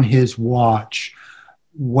on his watch?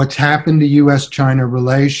 What's happened to U.S.-China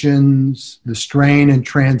relations, the strain in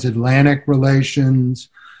transatlantic relations,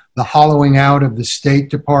 the hollowing out of the State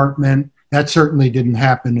Department? That certainly didn't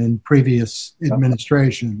happen in previous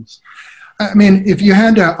administrations. I mean, if you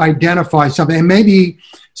had to identify something, and maybe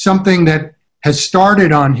something that has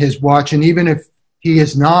started on his watch, and even if he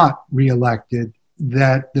is not reelected,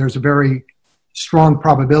 that there's a very strong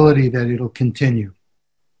probability that it'll continue.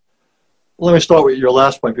 Let me start with your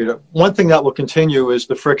last point, Peter. One thing that will continue is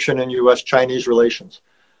the friction in U.S.-Chinese relations.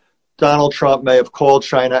 Donald Trump may have called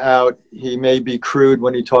China out. He may be crude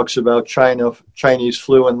when he talks about Chinese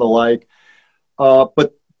flu and the like.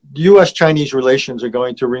 But U.S.-Chinese relations are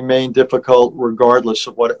going to remain difficult regardless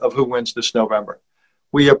of who wins this November.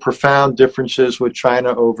 We have profound differences with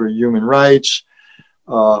China over human rights,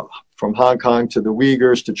 from Hong Kong to the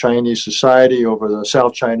Uyghurs to Chinese society, over the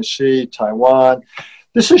South China Sea, Taiwan.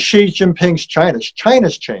 This is Xi Jinping's China.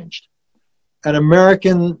 China's changed. And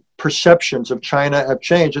American perceptions of China have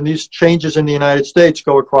changed. And these changes in the United States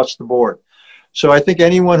go across the board. So I think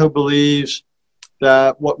anyone who believes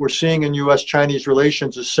that what we're seeing in U.S.-Chinese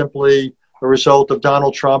relations is simply a result of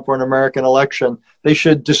Donald Trump or an American election, they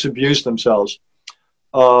should disabuse themselves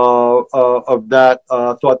of that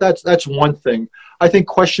thought. That's one thing. I think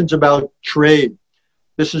questions about trade.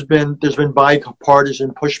 There's been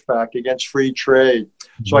bipartisan pushback against free trade.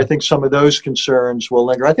 So I think some of those concerns will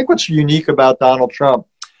linger. I think what's unique about Donald Trump,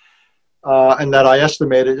 and that I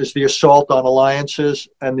estimated, is the assault on alliances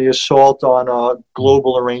and the assault on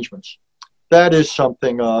global arrangements. That is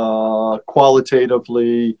something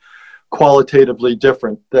qualitatively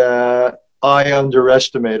different that I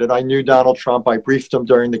underestimated. I knew Donald Trump. I briefed him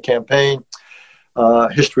during the campaign.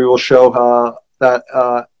 History will show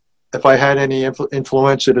that if I had any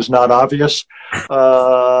influence, it is not obvious.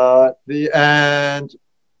 And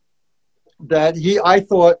that I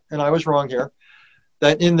thought, and I was wrong here,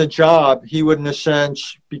 that in the job, he would, in a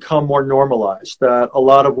sense, become more normalized. That a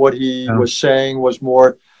lot of what he was saying was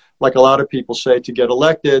more, like a lot of people say, to get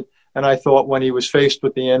elected. And I thought when he was faced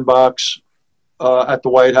with the inbox at the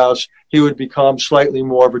White House, he would become slightly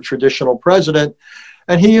more of a traditional president.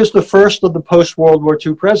 And he is the first of the post-World War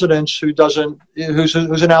II presidents who's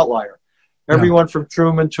an outlier. Everyone from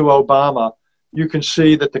Truman to Obama, you can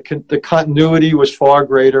see that the continuity was far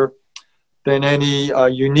greater than any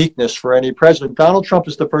uniqueness for any president. Donald Trump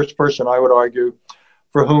is the first person, I would argue,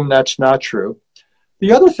 for whom that's not true.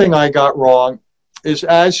 The other thing I got wrong is,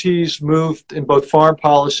 as he's moved in both foreign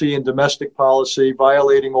policy and domestic policy,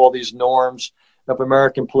 violating all these norms of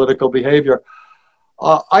American political behavior,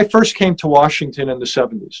 I first came to Washington in the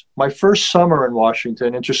 70s. My first summer in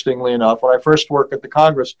Washington, interestingly enough, when I first worked at the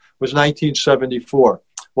Congress, was 1974.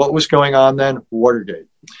 What was going on then? Watergate.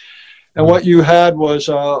 And what you had was,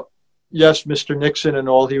 yes, Mr. Nixon and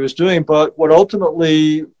all he was doing, but what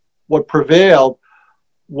prevailed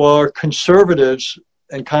were conservatives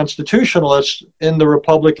and constitutionalists in the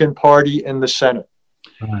Republican Party in the Senate.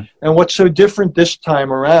 Right. And what's so different this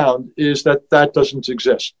time around is that doesn't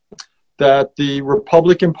exist. That the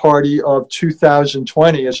Republican Party of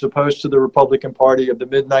 2020, as opposed to the Republican Party of the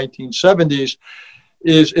mid-1970s,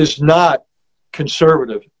 is not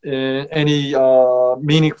conservative in any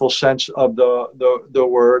meaningful sense of the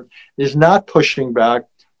word, is not pushing back,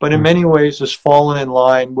 but in many ways has fallen in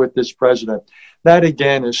line with this president. That,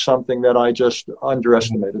 again, is something that I just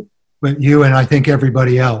underestimated. But you and I think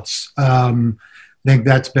everybody else think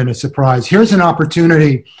that's been a surprise. Here's an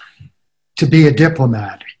opportunity to be a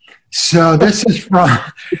diplomat. So this is from...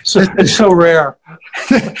 It's so rare.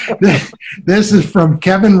 This is from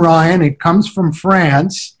Kevin Ryan. It comes from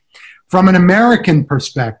France. From an American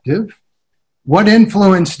perspective, what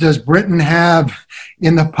influence does Britain have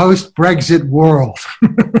in the post-Brexit world?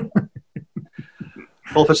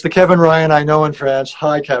 Well, if it's the Kevin Ryan I know in France,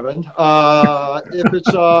 hi, Kevin. If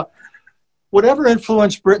it's whatever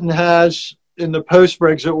influence Britain has in the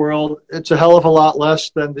post-Brexit world, it's a hell of a lot less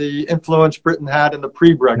than the influence Britain had in the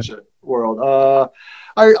pre-Brexit world.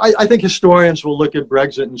 I think historians will look at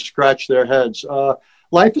Brexit and scratch their heads.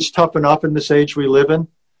 Life is tough enough in this age we live in.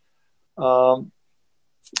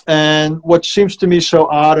 And what seems to me so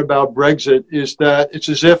odd about Brexit is that it's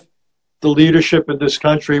as if the leadership of this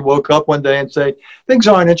country woke up one day and say, things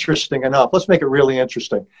aren't interesting enough. Let's make it really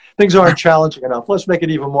interesting. Things aren't challenging enough. Let's make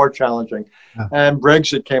it even more challenging. And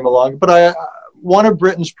Brexit came along. But one of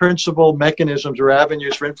Britain's principal mechanisms or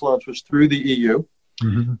avenues for influence was through the EU.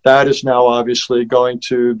 Mm-hmm. That is now obviously going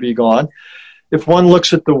to be gone. If one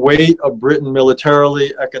looks at the weight of Britain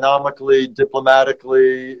militarily, economically,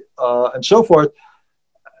 diplomatically, and so forth,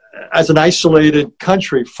 as an isolated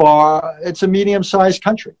country, it's a medium-sized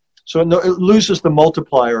country. So it loses the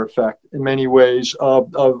multiplier effect in many ways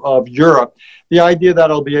of Europe. The idea that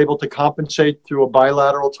it'll be able to compensate through a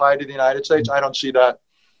bilateral tie to the United States, I don't see that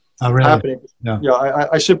happening. No. Yeah,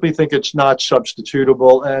 I simply think it's not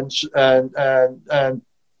substitutable and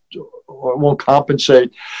won't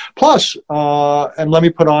compensate. Plus, and let me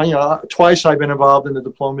put on, twice I've been involved in the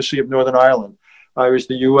diplomacy of Northern Ireland. I was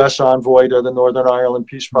the U.S. envoy to the Northern Ireland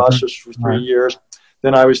peace process for 3 years.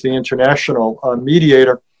 Then I was the international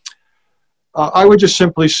mediator. I would just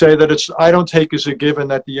simply say that I don't take as a given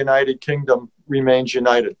that the United Kingdom remains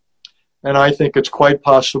united. And I think it's quite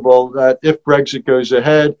possible that if Brexit goes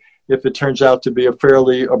ahead, if it turns out to be a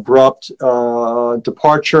fairly abrupt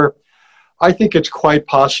departure, I think it's quite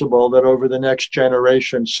possible that over the next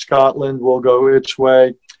generation, Scotland will go its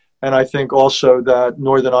way. And I think also that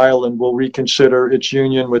Northern Ireland will reconsider its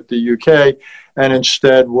union with the UK and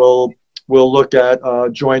instead will look at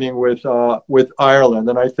joining with Ireland.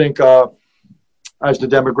 And I think as the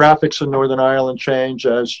demographics in Northern Ireland change,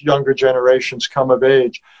 as younger generations come of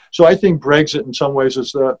age. So I think Brexit in some ways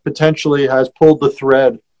potentially has pulled the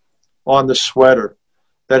thread on the sweater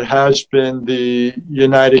that has been the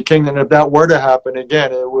United Kingdom. If that were to happen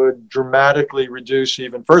again, it would dramatically reduce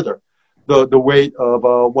even further the weight of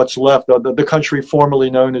what's left of the country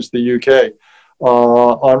formerly known as the UK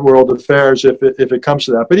on world affairs if it comes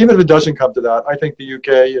to that. But even if it doesn't come to that, I think the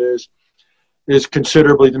UK is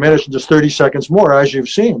considerably diminished in just 30 seconds more, as you've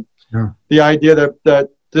seen. Yeah. The idea that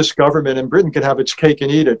this government in Britain can have its cake and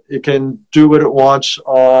eat it. It can do what it wants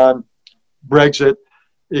on Brexit.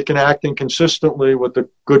 It can act inconsistently with the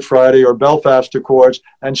Good Friday or Belfast Accords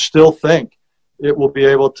and still think it will be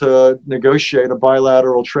able to negotiate a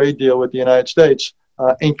bilateral trade deal with the United States.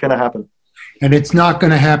 Ain't going to happen. And it's not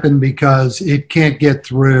going to happen because it can't get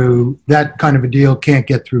through, that kind of a deal can't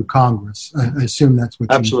get through Congress. I assume that's what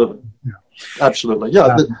Absolutely. You yeah. Absolutely.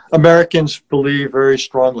 Yeah. Americans believe very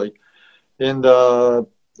strongly in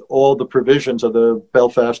all the provisions of the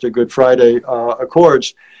Belfast or Good Friday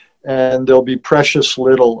Accords, and there'll be precious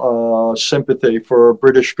little sympathy for a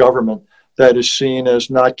British government that is seen as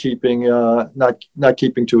not keeping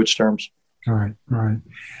to its terms. All right.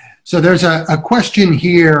 So there's a question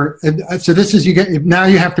here. So this is now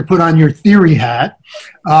you have to put on your theory hat.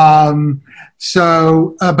 But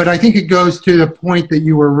I think it goes to the point that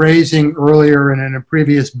you were raising earlier and in a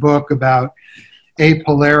previous book about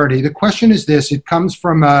apolarity. The question is this: it comes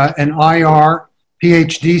from an IR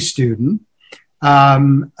PhD student,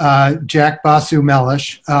 Jack Basu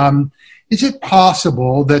Mellish. Is it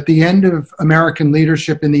possible that the end of American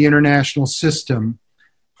leadership in the international system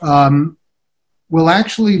will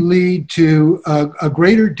actually lead to a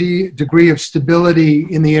greater degree of stability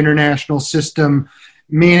in the international system,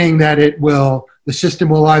 meaning that the system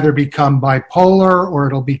will either become bipolar or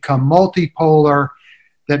it'll become multipolar,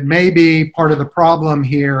 that maybe part of the problem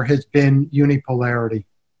here has been unipolarity?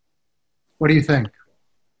 What do you think?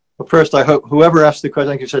 Well, first, I hope whoever asked the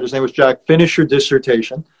question, like you said, his name was Jack, finish your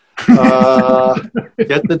dissertation.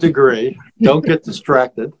 Get the degree. Don't get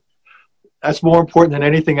distracted. That's more important than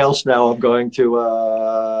anything else now I'm going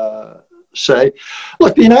to say.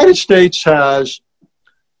 Look, the United States has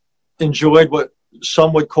enjoyed what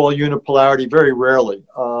some would call unipolarity very rarely.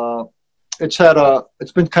 It's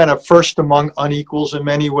been kind of first among unequals in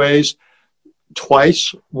many ways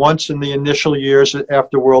twice, once in the initial years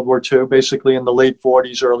after World War II, basically in the late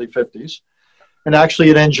 40s, early 50s. And actually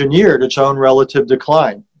it engineered its own relative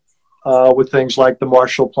decline with things like the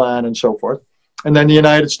Marshall Plan and so forth. And then the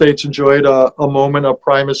United States enjoyed a moment of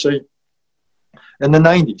primacy in the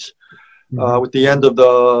 90s with the end of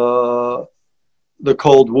the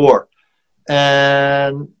Cold War.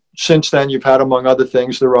 And since then, you've had, among other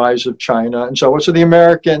things, the rise of China and so on. So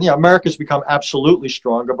America's become absolutely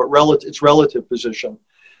stronger, but its relative position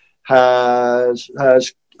has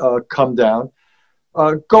come down.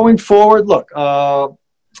 Going forward, look,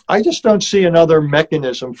 I just don't see another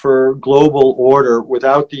mechanism for global order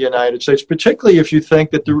without the United States, particularly if you think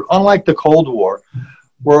that unlike the Cold War,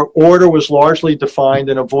 where order was largely defined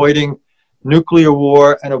in avoiding nuclear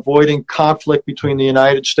war and avoiding conflict between the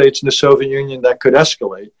United States and the Soviet Union that could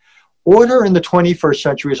escalate, order in the 21st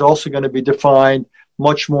century is also going to be defined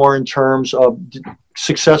much more in terms of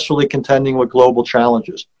successfully contending with global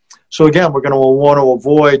challenges. So again, we're going to want to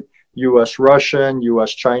avoid U.S.-Russian,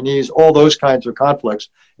 U.S.-Chinese, all those kinds of conflicts,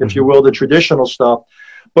 if you will, the traditional stuff.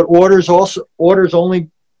 But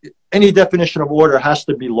any definition of order has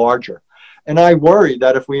to be larger. And I worry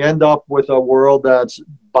that if we end up with a world that's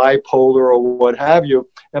bipolar or what have you,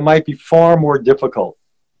 it might be far more difficult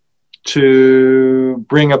to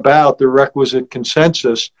bring about the requisite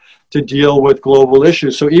consensus to deal with global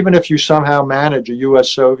issues. So even if you somehow manage a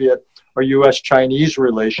U.S.-Soviet or U.S.-Chinese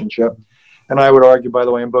relationship, and I would argue, by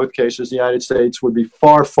the way, in both cases, the United States would be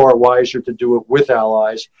far, far wiser to do it with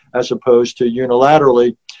allies as opposed to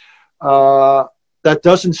unilaterally. That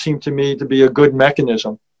doesn't seem to me to be a good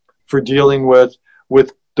mechanism for dealing with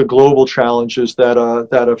the global challenges that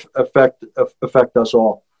affect us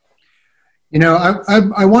all. You know,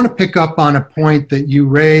 I want to pick up on a point that you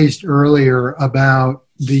raised earlier about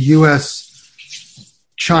the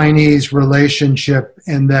U.S.-Chinese relationship,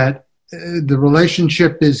 and that the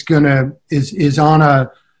relationship is on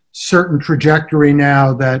a certain trajectory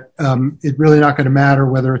now that it's really not going to matter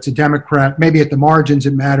whether it's a Democrat. Maybe at the margins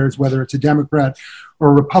it matters whether it's a Democrat or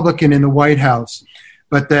a Republican in the White House,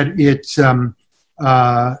 but that it's that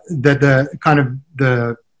the kind of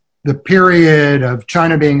the period of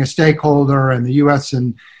China being a stakeholder and the U.S.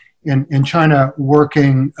 and China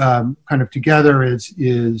working kind of together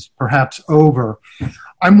is perhaps over.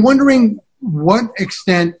 I'm wondering what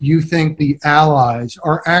extent you think the allies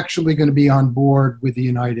are actually going to be on board with the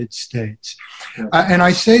United States. And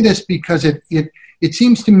I say this because it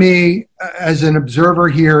seems to me, as an observer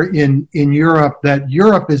here in Europe, that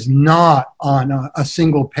Europe is not on a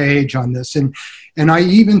single page on this. And I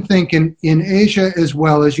even think in Asia as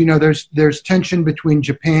well, as you know, there's tension between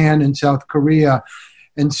Japan and South Korea.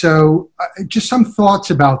 And so just some thoughts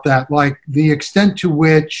about that, like the extent to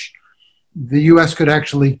which the U.S. could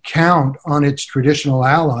actually count on its traditional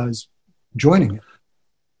allies joining it.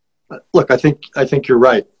 Look, I think you're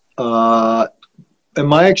right. In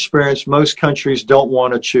my experience, most countries don't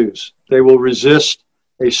want to choose. They will resist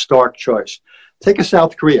a stark choice. Take a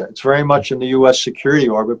South Korea. It's very much in the U.S. security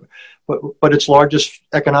orbit, but its largest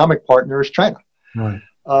economic partner is China. Right.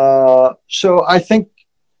 So I think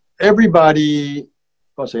everybody, I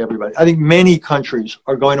won't say everybody, I think many countries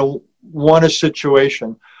are going to want a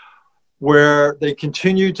situation where they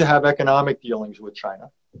continue to have economic dealings with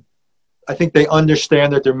China. I think they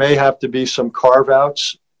understand that there may have to be some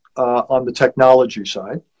carve-outs on the technology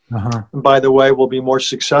side. Uh-huh. And by the way, we'll be more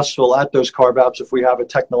successful at those carve-outs if we have a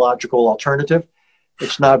technological alternative.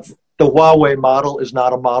 It's not, the Huawei model is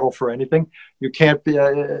not a model for anything. You can't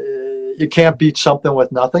beat something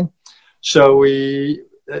with nothing. So it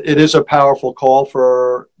is a powerful call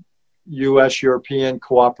for U.S.-European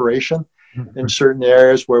cooperation in certain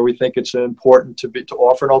areas where we think it's important to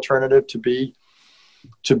offer an alternative, to be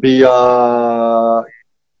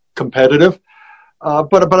competitive.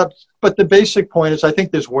 But the basic point is, I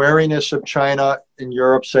think there's wariness of China in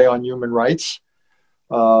Europe, say on human rights,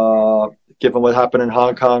 given what happened in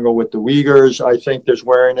Hong Kong or with the Uyghurs. I think there's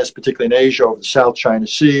wariness, particularly in Asia, over the South China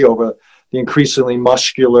Sea, over the increasingly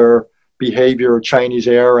muscular behavior of Chinese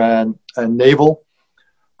air and naval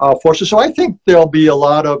forces. So I think there'll be a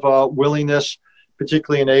lot of willingness,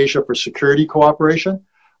 particularly in Asia, for security cooperation.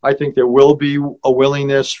 I think there will be a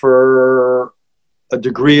willingness for a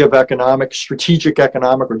degree of strategic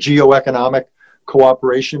economic or geoeconomic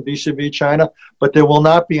cooperation vis-a-vis China, but there will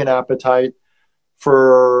not be an appetite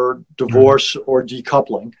for divorce or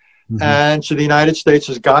decoupling. Mm-hmm. And so the United States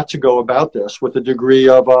has got to go about this with a degree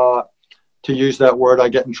of, to use that word I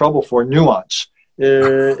get in trouble for, nuance.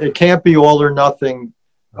 It can't be all or nothing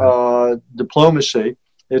diplomacy.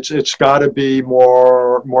 It's got to be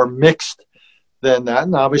more mixed than that.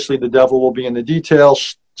 And obviously the devil will be in the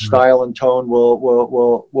details. Style and tone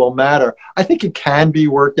will matter. I think it can be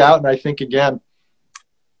worked out. And I think, again,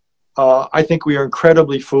 I think we are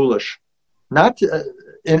incredibly foolish not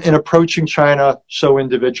in approaching China so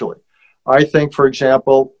individually. I think, for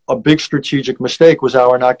example, a big strategic mistake was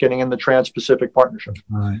our not getting in the Trans-Pacific Partnership.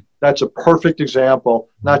 Right. That's a perfect example,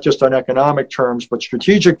 not just on economic terms, but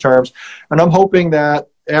strategic terms. And I'm hoping that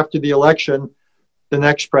after the election, the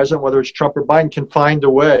next president, whether it's Trump or Biden, can find a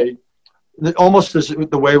way, almost as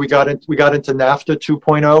the way we got into NAFTA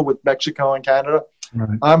 2.0 with Mexico and Canada.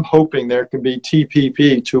 Right. I'm hoping there can be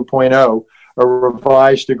TPP 2.0, a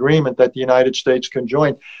revised agreement that the United States can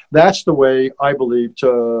join. That's the way, I believe,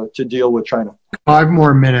 to deal with China. 5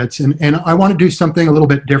 more minutes, and I want to do something a little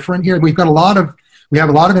bit different here. We have a lot of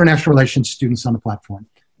international relations students on the platform,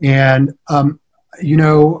 and and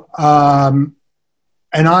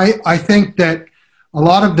I think that a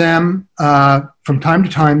lot of them, from time to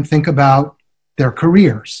time, think about their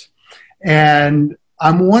careers. And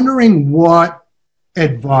I'm wondering what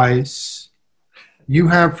advice you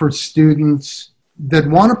have for students that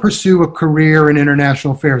want to pursue a career in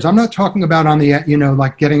international affairs. I'm not talking about on the,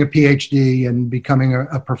 like getting a PhD and becoming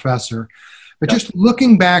a professor, but just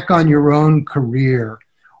looking back on your own career.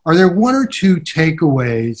 Are there 1 or 2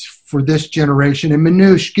 takeaways for this generation? And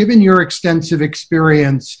Manoush, given your extensive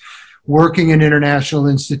experience working in international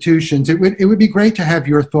institutions, it would be great to have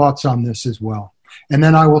your thoughts on this as well. And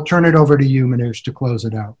then I will turn it over to you, Manoush, to close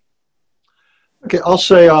it out. Okay, I'll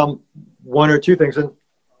say 1 or 2 things, and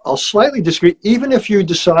I'll slightly disagree. Even if you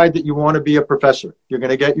decide that you want to be a professor, you're going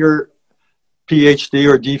to get your PhD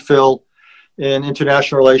or DPhil in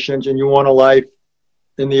international relations, and you want a life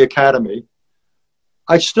in the academy,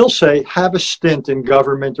 I still say have a stint in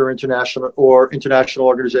government or international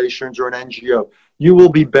organizations or an NGO. You will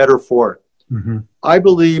be better for it. Mm-hmm. I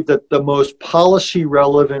believe that the most policy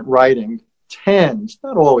relevant writing tends,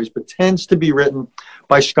 not always, but tends to be written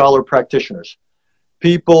by scholar practitioners,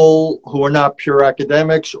 people who are not pure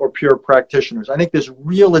academics or pure practitioners. I think there's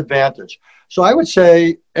real advantage. So I would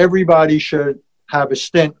say everybody should have a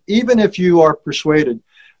stint, even if you are persuaded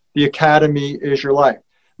the academy is your life.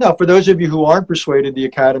 Now, for those of you who aren't persuaded the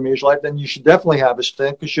academy is your life, then you should definitely have a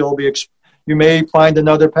stint, because you may find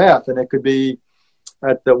another path, and it could be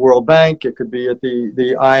at the World Bank, it could be at the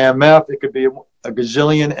IMF, it could be a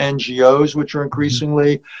gazillion NGOs, which are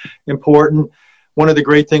increasingly important. One of the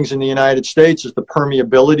great things in the United States is the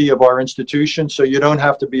permeability of our institutions, so you don't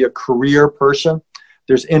have to be a career person.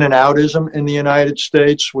 There's in and outism in the United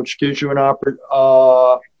States, which gives you an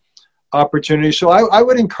opportunity. So I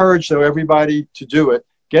would encourage, though, everybody to do it,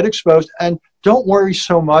 get exposed, and don't worry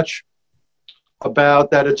so much about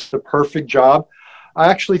that it's the perfect job. I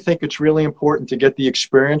actually think it's really important to get the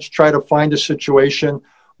experience, try to find a situation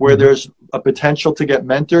where there's a potential to get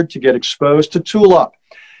mentored, to get exposed, to tool up.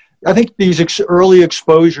 I think these early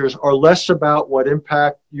exposures are less about what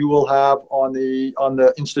impact you will have on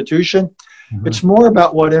the institution. Mm-hmm. It's more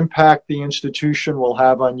about what impact the institution will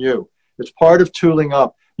have on you. It's part of tooling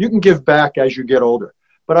up. You can give back as you get older.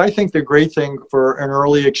 But I think the great thing for an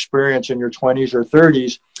early experience in your 20s or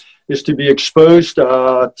 30s is to be exposed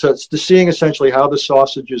to seeing essentially how the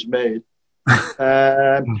sausage is made.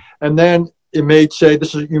 And then you may say,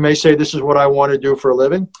 this is what I want to do for a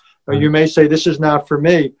living. Or you may say, this is not for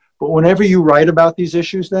me. But whenever you write about these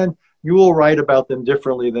issues, then you will write about them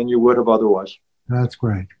differently than you would have otherwise. That's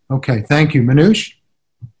great. Okay, thank you. Manoush?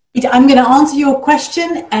 I'm going to answer your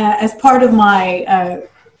question as part of my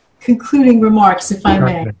concluding remarks, if I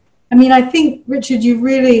may. Okay. I mean, I think, Richard, you've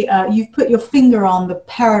really, you've put your finger on the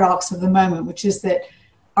paradox of the moment, which is that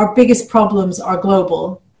our biggest problems are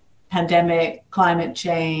global: pandemic, climate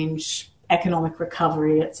change, economic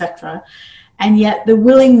recovery, etc. And yet the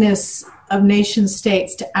willingness of nation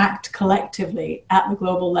states to act collectively at the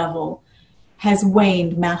global level has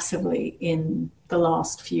waned massively in the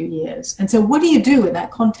last few years. And so what do you do in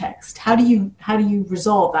that context? How do you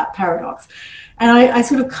resolve that paradox? And I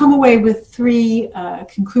sort of come away with three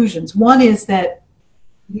conclusions. One is that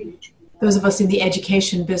those of us in the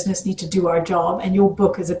education business need to do our job, and your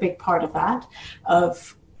book is a big part of that,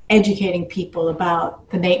 of educating people about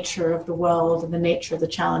the nature of the world and the nature of the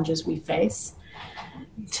challenges we face.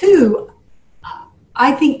 Two,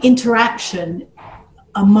 I think interaction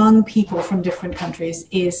among people from different countries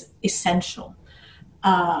is essential.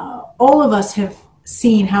 All of us have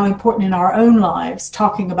seen how important in our own lives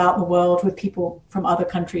talking about the world with people from other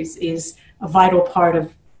countries is a vital part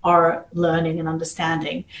of our learning and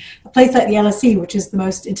understanding. A place like the LSE, which is the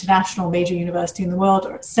most international major university in the world,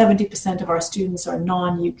 70% of our students are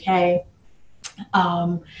non-UK,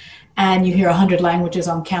 and you hear 100 languages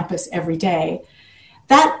on campus every day.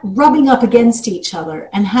 That rubbing up against each other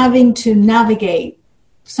and having to navigate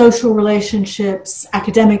social relationships,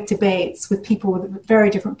 academic debates with people with a very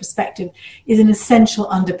different perspective is an essential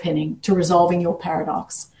underpinning to resolving your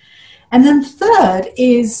paradox. And then third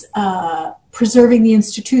is preserving the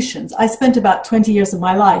institutions. I spent about 20 years of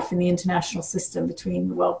my life in the international system between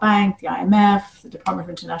the World Bank, the IMF, the Department of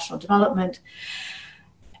International Development,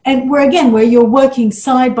 and where you're working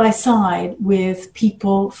side by side with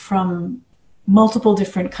people from multiple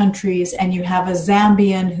different countries, and you have a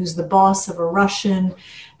Zambian who's the boss of a Russian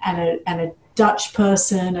and a Dutch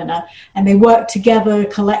person, and they work together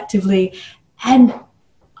collectively. And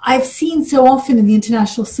I've seen so often in the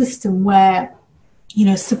international system where, you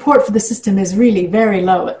know, support for the system is really very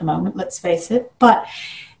low at the moment, let's face it, but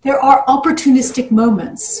there are opportunistic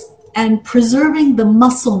moments, and preserving the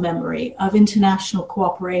muscle memory of international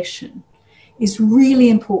cooperation is really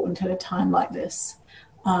important at a time like this.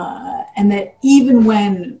 And that even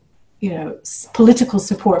when, you know, political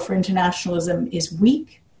support for internationalism is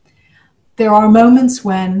weak, there are moments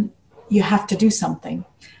when you have to do something.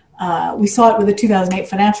 We saw it with the 2008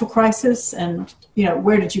 financial crisis, and, you know,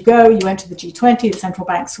 where did you go? You went to the G20, the central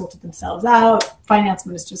banks sorted themselves out, finance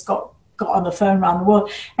ministers got on the phone around the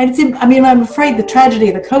world. And I'm afraid the tragedy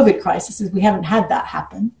of the COVID crisis is we haven't had that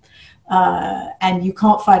happen. And you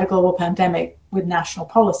can't fight a global pandemic with national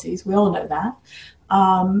policies. We all know that.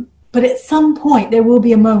 But at some point, there will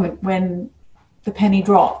be a moment when the penny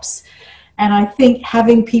drops. And I think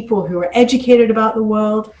having people who are educated about the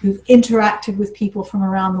world, who've interacted with people from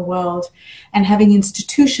around the world, and having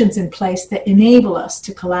institutions in place that enable us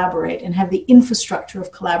to collaborate and have the infrastructure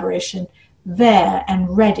of collaboration there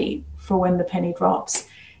and ready for when the penny drops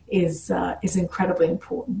is incredibly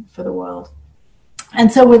important for the world. And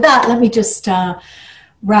so with that, let me just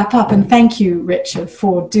wrap up and thank you, Richard,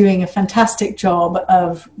 for doing a fantastic job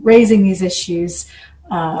of raising these issues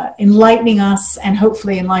enlightening us and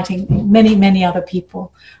hopefully enlightening many, many other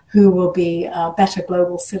people who will be better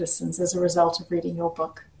global citizens as a result of reading your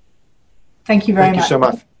book. Thank you very much. Thank you so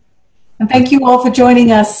much. And thank you all for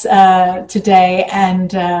joining us today,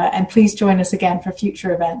 and please join us again for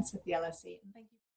future events at the LSE.